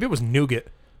something. Maybe it was nougat.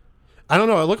 I don't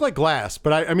know. It looked like glass,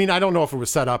 but I mean, I don't know if it was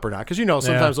set up or not because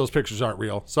sometimes those pictures aren't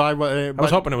real. So I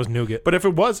was hoping it was nougat. But if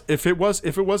it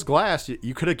was glass,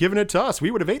 you could have given it to us.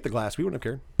 We would have ate the glass. We wouldn't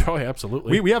have cared. Oh, yeah,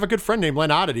 absolutely. We have a good friend named Len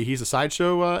Oddity. He's a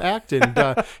sideshow act,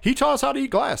 and he taught us how to eat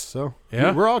glass. So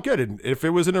Yeah. we're all good. And if it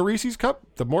was in a Reese's cup,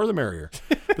 the more the merrier.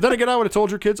 But then again, I would have told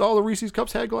your kids all the Reese's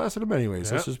cups had glass in them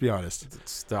anyways. Let's just be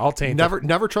honest. They're all tainted.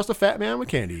 Never trust a fat man with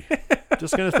candy.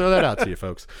 Just going to throw that out to you,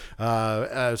 folks.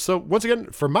 So once again,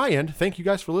 from my end, thank you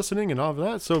guys for listening and all of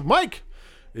that. So, Mike,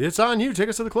 it's on you. Take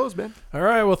us to the close, man. All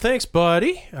right. Well, thanks,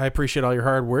 buddy. I appreciate all your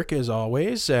hard work as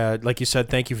always. Like you said,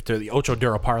 thank you to the Ocho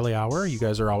Duro Parlay Hour. You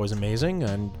guys are always amazing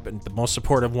and the most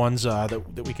supportive ones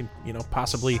that we can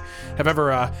possibly have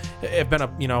ever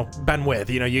have been with.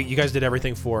 You guys did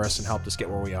everything for us and helped us get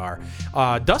where we are.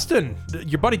 Dustin,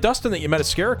 your buddy Dustin that you met at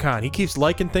Scaricon, he keeps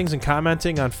liking things and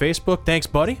commenting on Facebook. Thanks,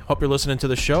 buddy. Hope you're listening to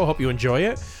the show. Hope you enjoy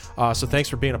it. So thanks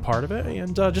for being a part of it.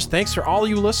 And just thanks for all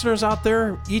you listeners out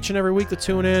there each and every week that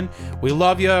tune in. We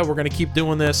love you. We're going to keep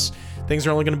doing this. Things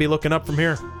are only going to be looking up from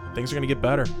here. Things are going to get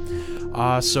better.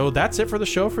 So that's it for the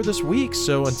show for this week.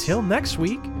 So until next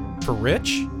week, for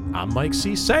Rich, I'm Mike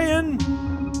C. saying,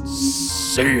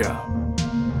 see ya.